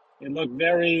 It looked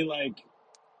very like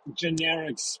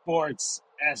generic sports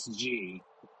SG.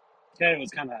 Okay, it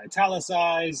was kind of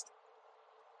italicized,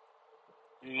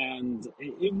 and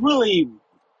it really,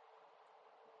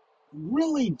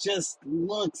 really just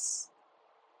looks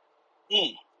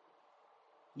eh.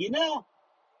 You know,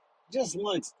 just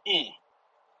looks eh.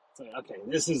 So okay,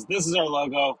 this is our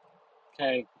logo.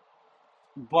 Okay,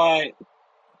 but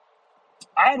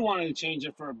I had wanted to change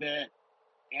it for a bit,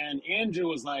 and Andrew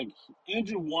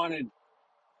wanted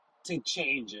to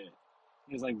change it.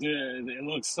 He was like, dude, it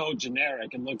looks so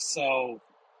generic. It looks so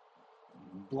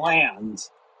bland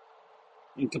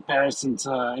in comparison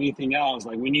to anything else.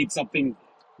 Like, we need something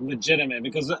legitimate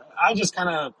because I just kind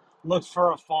of looked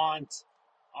for a font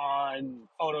on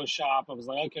Photoshop. I was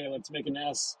like, okay, let's make an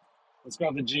S. Let's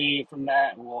grab the G from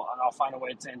that, and I'll find a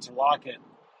way to interlock it.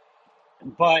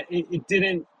 But it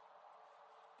didn't.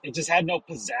 It just had no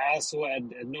pizzazz to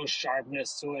it, had no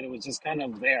sharpness to it. It was just kind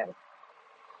of there,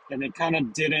 and it kind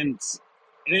of didn't.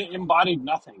 It embodied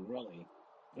nothing really.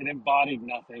 It embodied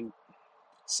nothing.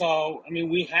 So I mean,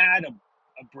 we had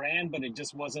a brand, but it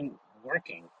just wasn't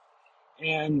working.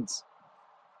 And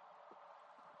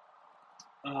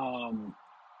um,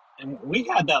 and we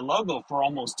had that logo for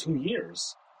almost 2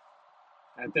 years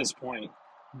at this point,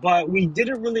 but we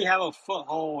didn't really have a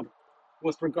foothold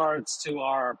with regards to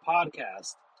our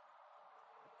podcast.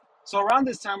 So around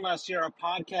this time last year, our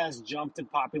podcast jumped in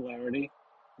popularity.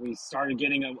 We started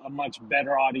getting a much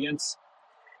better audience,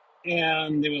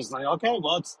 and it was like, okay,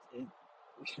 well,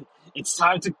 it's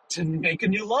time to make a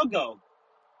new logo.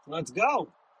 Let's go.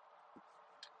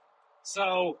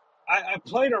 So I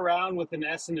played around with an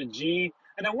S and a G,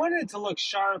 and I wanted it to look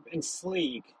sharp and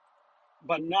sleek,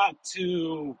 but not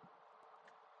too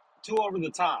over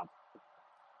the top.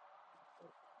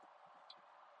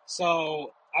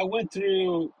 So I went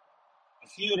through a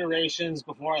few iterations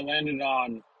before I landed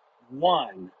on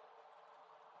one,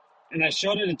 and I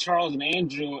showed it to Charles and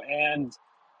Andrew, and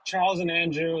Charles and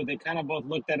Andrew, they kind of both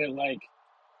looked at it like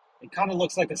it kind of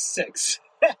looks like a six.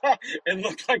 It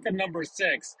looked like a number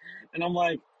six, and I'm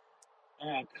like,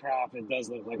 oh crap! It does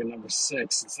look like a number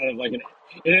six instead of like an.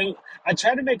 I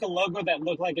tried to make a logo that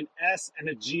looked like an S and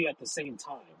a G at the same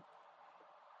time.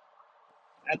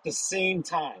 At the same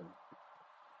time,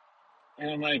 and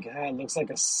I'm like, ah, it looks like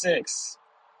a six.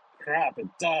 Crap! It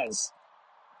does.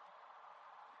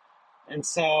 And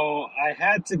so I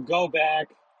had to go back,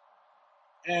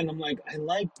 and I'm like, I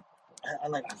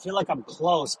feel like I'm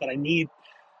close, but I need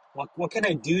what can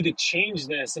I do to change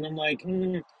this? And I'm like,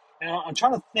 and I'm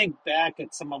trying to think back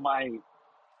at some of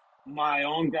my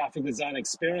own graphic design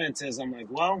experiences. I'm like,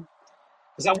 well,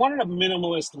 because I wanted a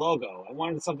minimalist logo. I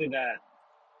wanted something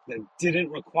that didn't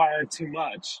require too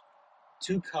much.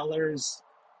 Two colors,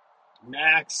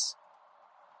 max.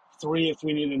 Three if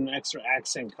we needed an extra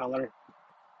accent color.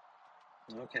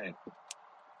 Okay.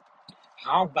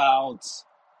 How about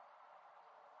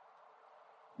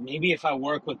maybe if I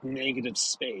work with negative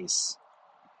space?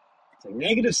 So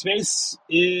negative space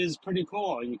is pretty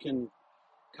cool. You can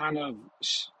kind of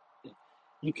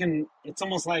you can. It's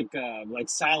almost like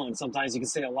silence. Sometimes you can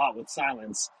say a lot with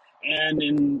silence, and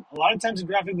in a lot of times in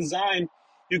graphic design,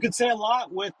 you could say a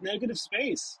lot with negative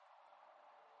space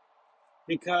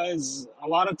because a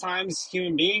lot of times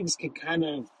human beings can kind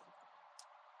of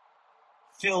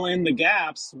fill in the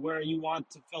gaps where you want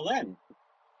to fill in.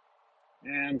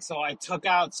 And so I took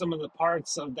out some of the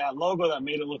parts of that logo that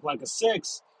made it look like a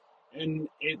six, and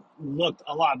it looked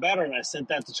a lot better. And I sent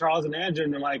that to Charles and Andrew,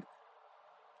 and they're like,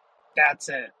 "That's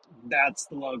it. That's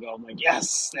the logo." I'm like,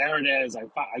 "Yes, there it is. I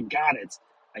got it.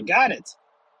 I got it.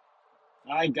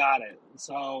 I got it."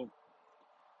 So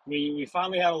we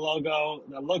finally had a logo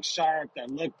that looked sharp, that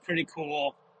looked pretty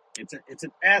cool. It's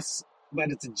an S, but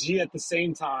it's a G at the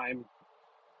same time,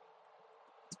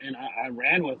 and I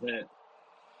ran with it.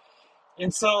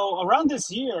 And so around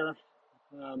this year,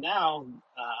 now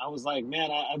I was like, man,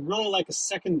 I'd really like a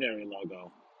secondary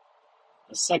logo.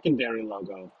 A secondary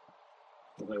logo.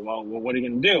 I was like, well, what are you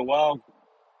going to do? Well,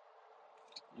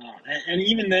 and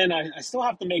even then, I still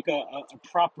have to make a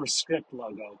proper script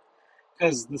logo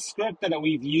because the script that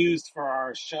we've used for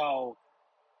our show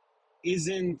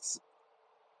isn't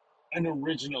an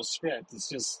original script. It's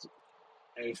just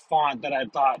a font that I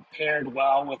thought paired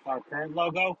well with our current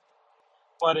logo,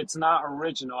 but it's not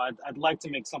original. I'd like to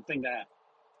make something that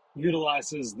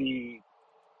utilizes the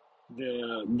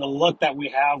look that we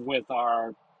have with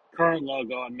our current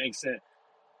logo and makes it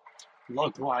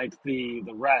look like the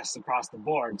rest across the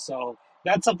board. So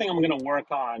that's something I'm going to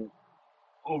work on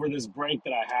over this break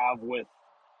that I have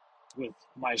with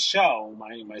my show,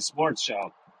 my sports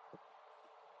show.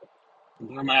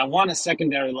 I want a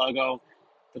secondary logo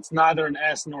that's neither an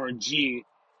S nor a G.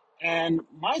 And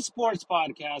my sports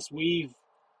podcast, we've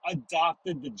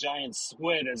adopted the giant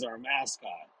squid as our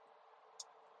mascot.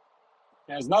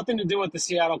 It has nothing to do with the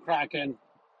Seattle Kraken.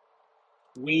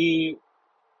 We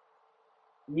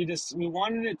we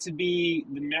wanted it to be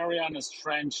the Marianas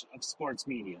Trench of sports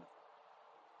media.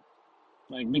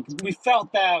 Like we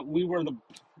felt that we were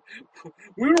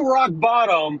rock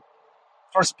bottom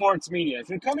for sports media. If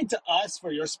you're coming to us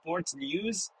for your sports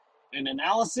news and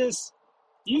analysis,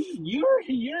 you're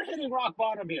hitting rock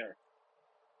bottom here.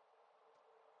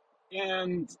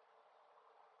 And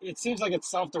it seems like it's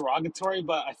self-derogatory,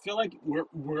 but I feel like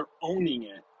we're owning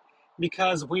it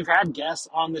because we've had guests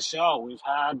on the show. We've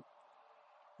had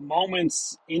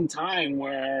moments in time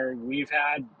where we've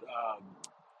had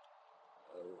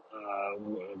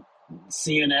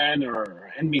CNN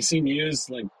or NBC News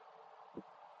like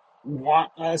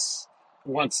want us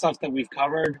want stuff that we've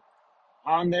covered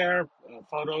on there,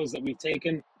 photos that we've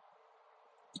taken,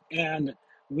 and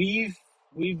we've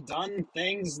we've done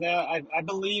things that I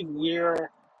believe we're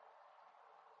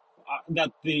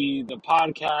that the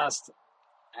podcast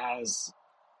has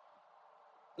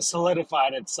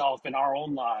solidified itself in our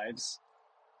own lives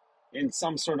in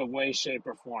some sort of way, shape,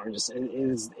 or form. Just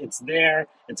it's there.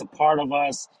 It's a part of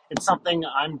us. It's something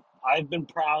I've been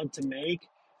proud to make.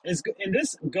 And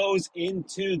this goes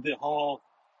into the whole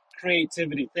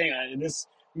creativity thing. This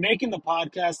making the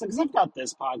podcast because I've got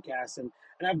this podcast and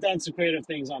I've done some creative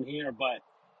things on here, but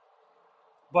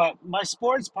my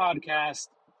sports podcast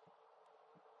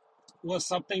was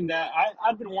something that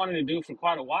I've been wanting to do for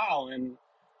quite a while,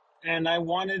 and I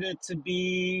wanted it to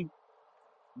be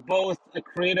both a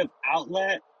creative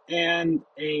outlet and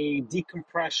a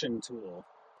decompression tool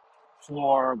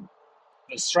for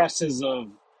the stresses of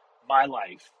my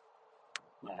life.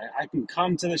 I can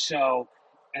come to the show,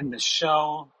 and the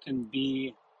show can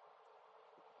be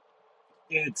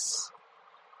it's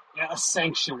a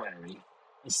sanctuary,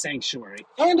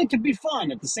 and it can be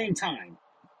fun at the same time.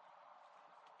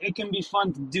 It can be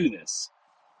fun to do this.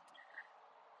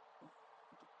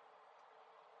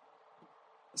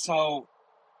 So,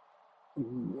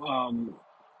 um,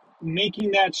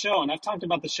 making that show, and I've talked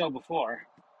about the show before,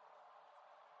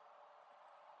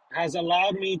 has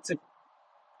allowed me to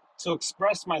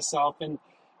express myself in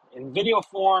video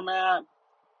format,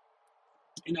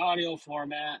 in audio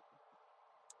format,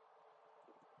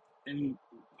 and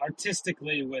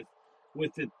artistically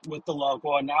with the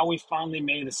logo. And now we finally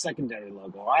made a secondary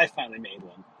logo. I finally made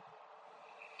one.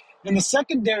 And the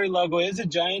secondary logo is a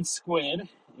giant squid.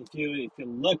 If you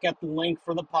look at the link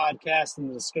for the podcast in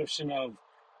the description of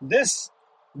this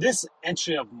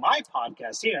entry of my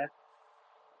podcast here,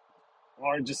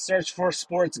 or just search for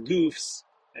Sports Goofs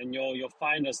and you'll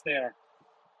find us there.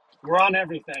 We're on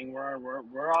everything. We're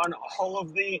on all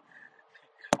of the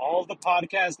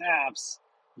podcast apps.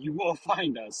 You will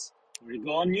find us. Or you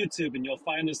go on YouTube and you'll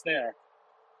find us there.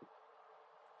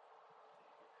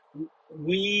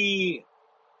 We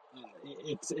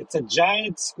it's a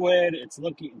giant squid. It's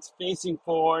facing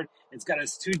forward. It's got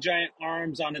its two giant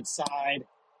arms on its side,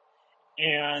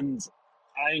 and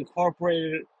I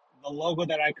incorporated the logo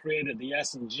that I created, the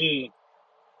S and G,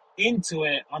 into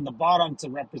it on the bottom to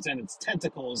represent its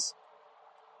tentacles,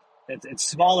 its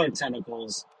smaller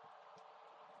tentacles,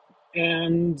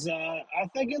 and I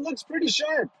think it looks pretty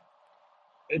sharp.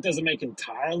 It doesn't make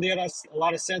entirely a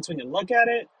lot of sense when you look at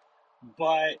it,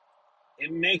 but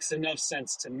it makes enough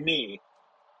sense to me.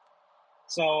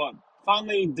 So I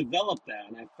finally developed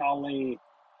that,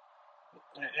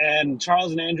 and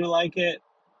Charles and Andrew like it.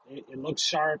 It looks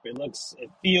sharp.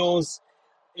 It feels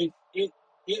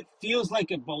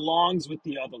like it belongs with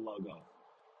the other logo,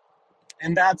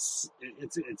 and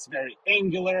it's very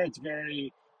angular. It's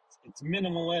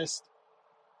minimalist,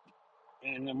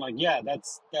 and I'm like, yeah,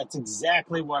 that's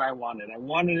exactly what I wanted. I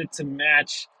wanted it to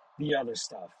match the other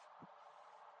stuff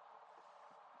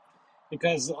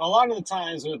because a lot of the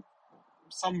times with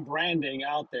some branding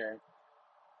out there,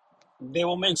 they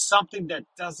will make something that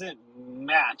doesn't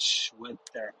match with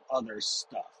their other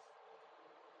stuff.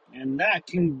 And that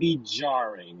can be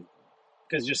jarring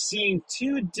because you're seeing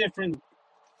two different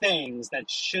things that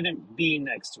shouldn't be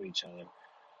next to each other.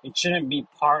 It shouldn't be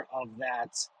part of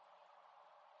that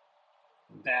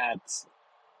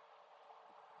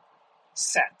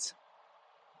set.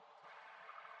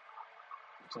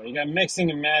 So you got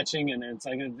mixing and matching, and it's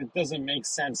like it doesn't make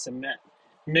sense to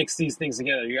mix these things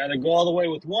together. You either go all the way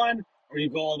with one or you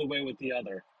go all the way with the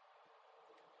other.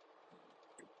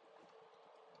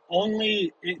 The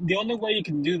only way you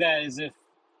can do that is if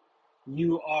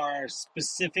you are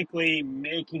specifically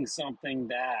making something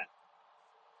that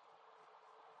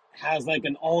has like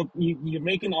you're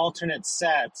making alternate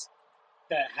sets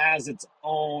that has its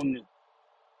own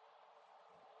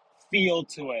feel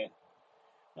to it.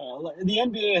 The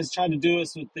NBA has tried to do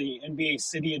this with the NBA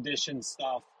City Edition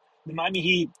stuff. The Miami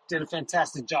Heat did a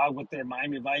fantastic job with their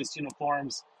Miami Vice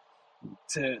uniforms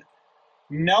to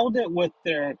meld it with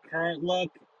their current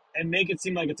look and make it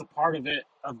seem like it's a part of it.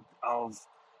 Of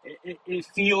it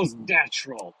feels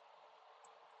natural,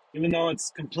 even though it's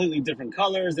completely different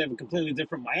colors. They have a completely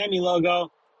different Miami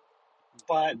logo,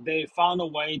 but they found a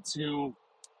way to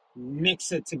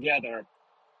mix it together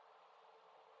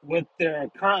with their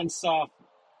current stuff,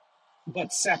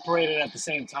 but separated at the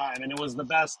same time. And it was the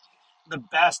best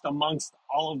amongst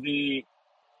all of the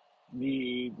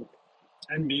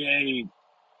NBA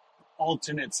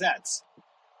alternate sets.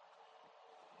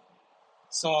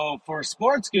 So for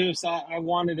Sports Goofs, I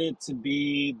wanted it to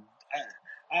be.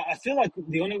 I feel like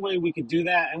the only way we could do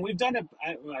that, and we've done it.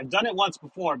 I've done it once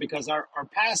before because our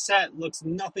past set looks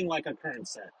nothing like our current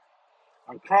set.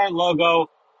 Our current logo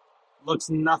looks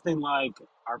nothing like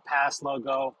our past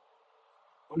logo,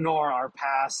 nor our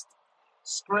past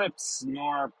scripts,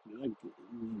 nor like,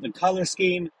 the color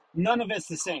scheme. None of it's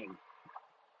the same.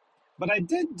 But I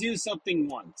did do something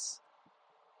once.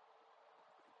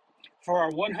 For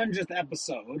our 100th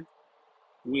episode,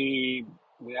 we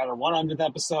we had our 100th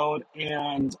episode,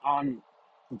 and on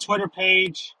the Twitter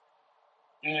page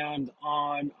and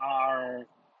on our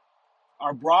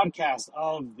broadcast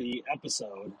of the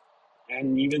episode,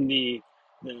 and even the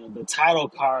title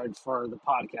card for the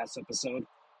podcast episode,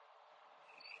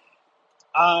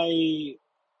 I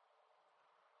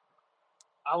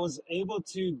I was able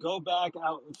to go back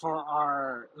out for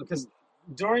our because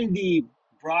during the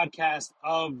broadcast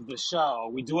of the show,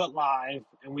 we do it live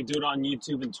and we do it on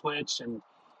YouTube and Twitch and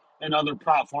other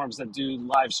platforms that do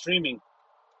live streaming.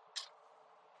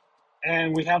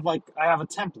 And we have like I have a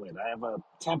template. I have a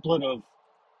template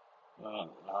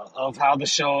of how the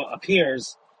show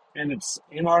appears, and it's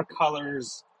in our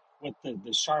colors with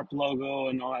the sharp logo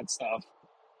and all that stuff.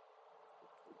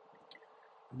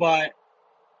 But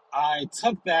I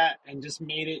took that and just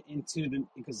made it into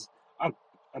because our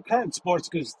current sports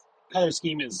color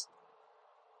scheme is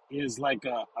like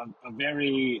a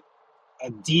very a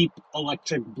deep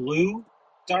electric blue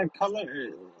dark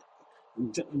color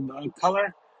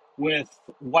with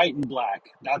white and black.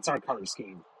 That's our color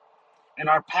scheme. And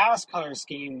our past color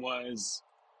scheme was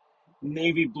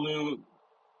navy blue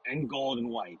and gold and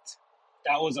white.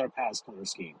 That was our past color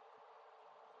scheme.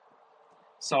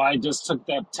 So I just took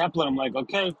that template. I'm like,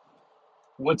 okay,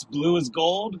 what's blue is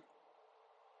gold,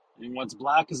 and what's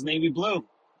black is navy blue.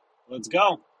 Let's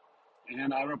go.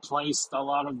 And I replaced a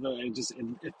lot of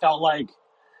it felt like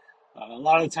a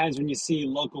lot of the times when you see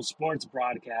local sports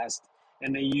broadcast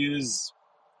and they use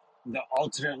the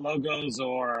alternate logos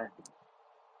or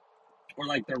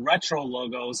like the retro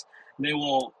logos, they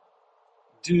will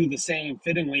do the same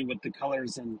fittingly with the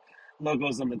colors and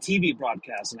logos on the TV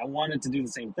broadcast. And I wanted to do the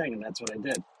same thing, and that's what I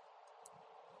did.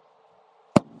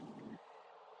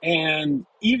 And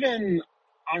even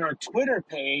on our Twitter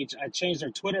page, I changed our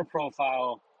Twitter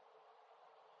profile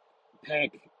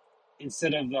pic.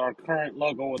 Instead of our current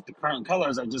logo with the current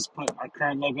colors, I just put our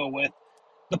current logo with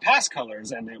the past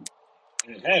colors, and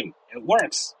hey, it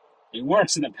works. It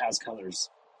works in the past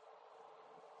colors.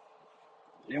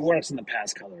 It works in the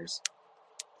past colors.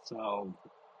 So,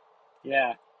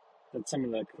 yeah, that's some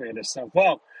of the creative stuff.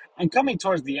 Well, I'm coming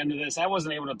towards the end of this. I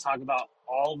wasn't able to talk about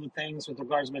all the things with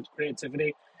regards to my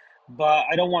creativity, but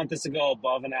I don't want this to go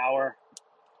above an hour.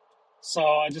 So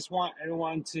I just want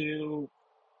everyone to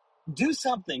do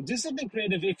something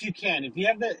creative if you can. If you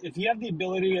have the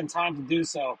ability and time to do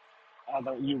so,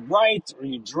 you write or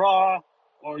you draw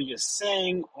or you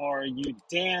sing or you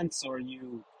dance or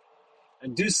you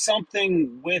do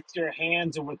something with your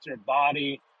hands or with your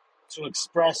body to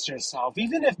express yourself,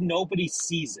 even if nobody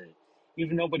sees it.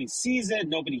 Even nobody sees it,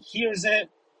 nobody hears it.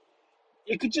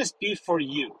 It could just be for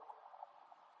you.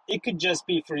 It could just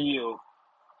be for you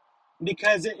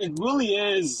because it really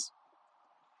is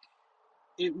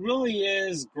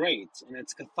great, and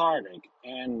it's cathartic,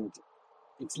 and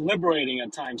it's liberating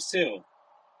at times too.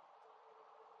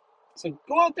 So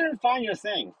go out there and find your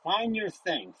thing. Find your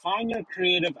thing. Find your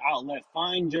creative outlet.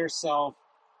 Find yourself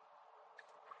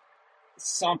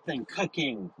something,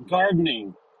 cooking,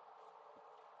 gardening,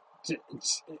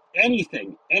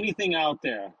 anything out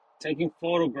there. Taking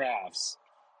photographs,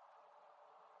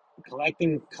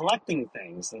 collecting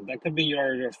things. That could be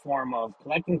your form of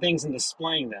collecting things and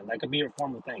displaying them. That could be your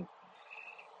form of thing.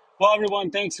 Well, everyone,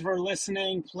 thanks for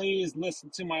listening. Please listen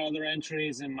to my other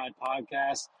entries in my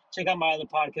podcast. Check out my other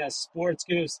podcast, Sports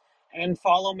Goofs, and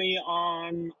follow me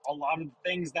on a lot of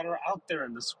things that are out there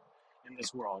in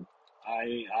this world.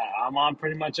 I'm on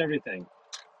pretty much everything.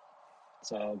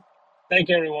 So, thank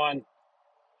you, everyone.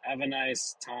 Have a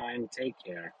nice time. Take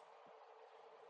care.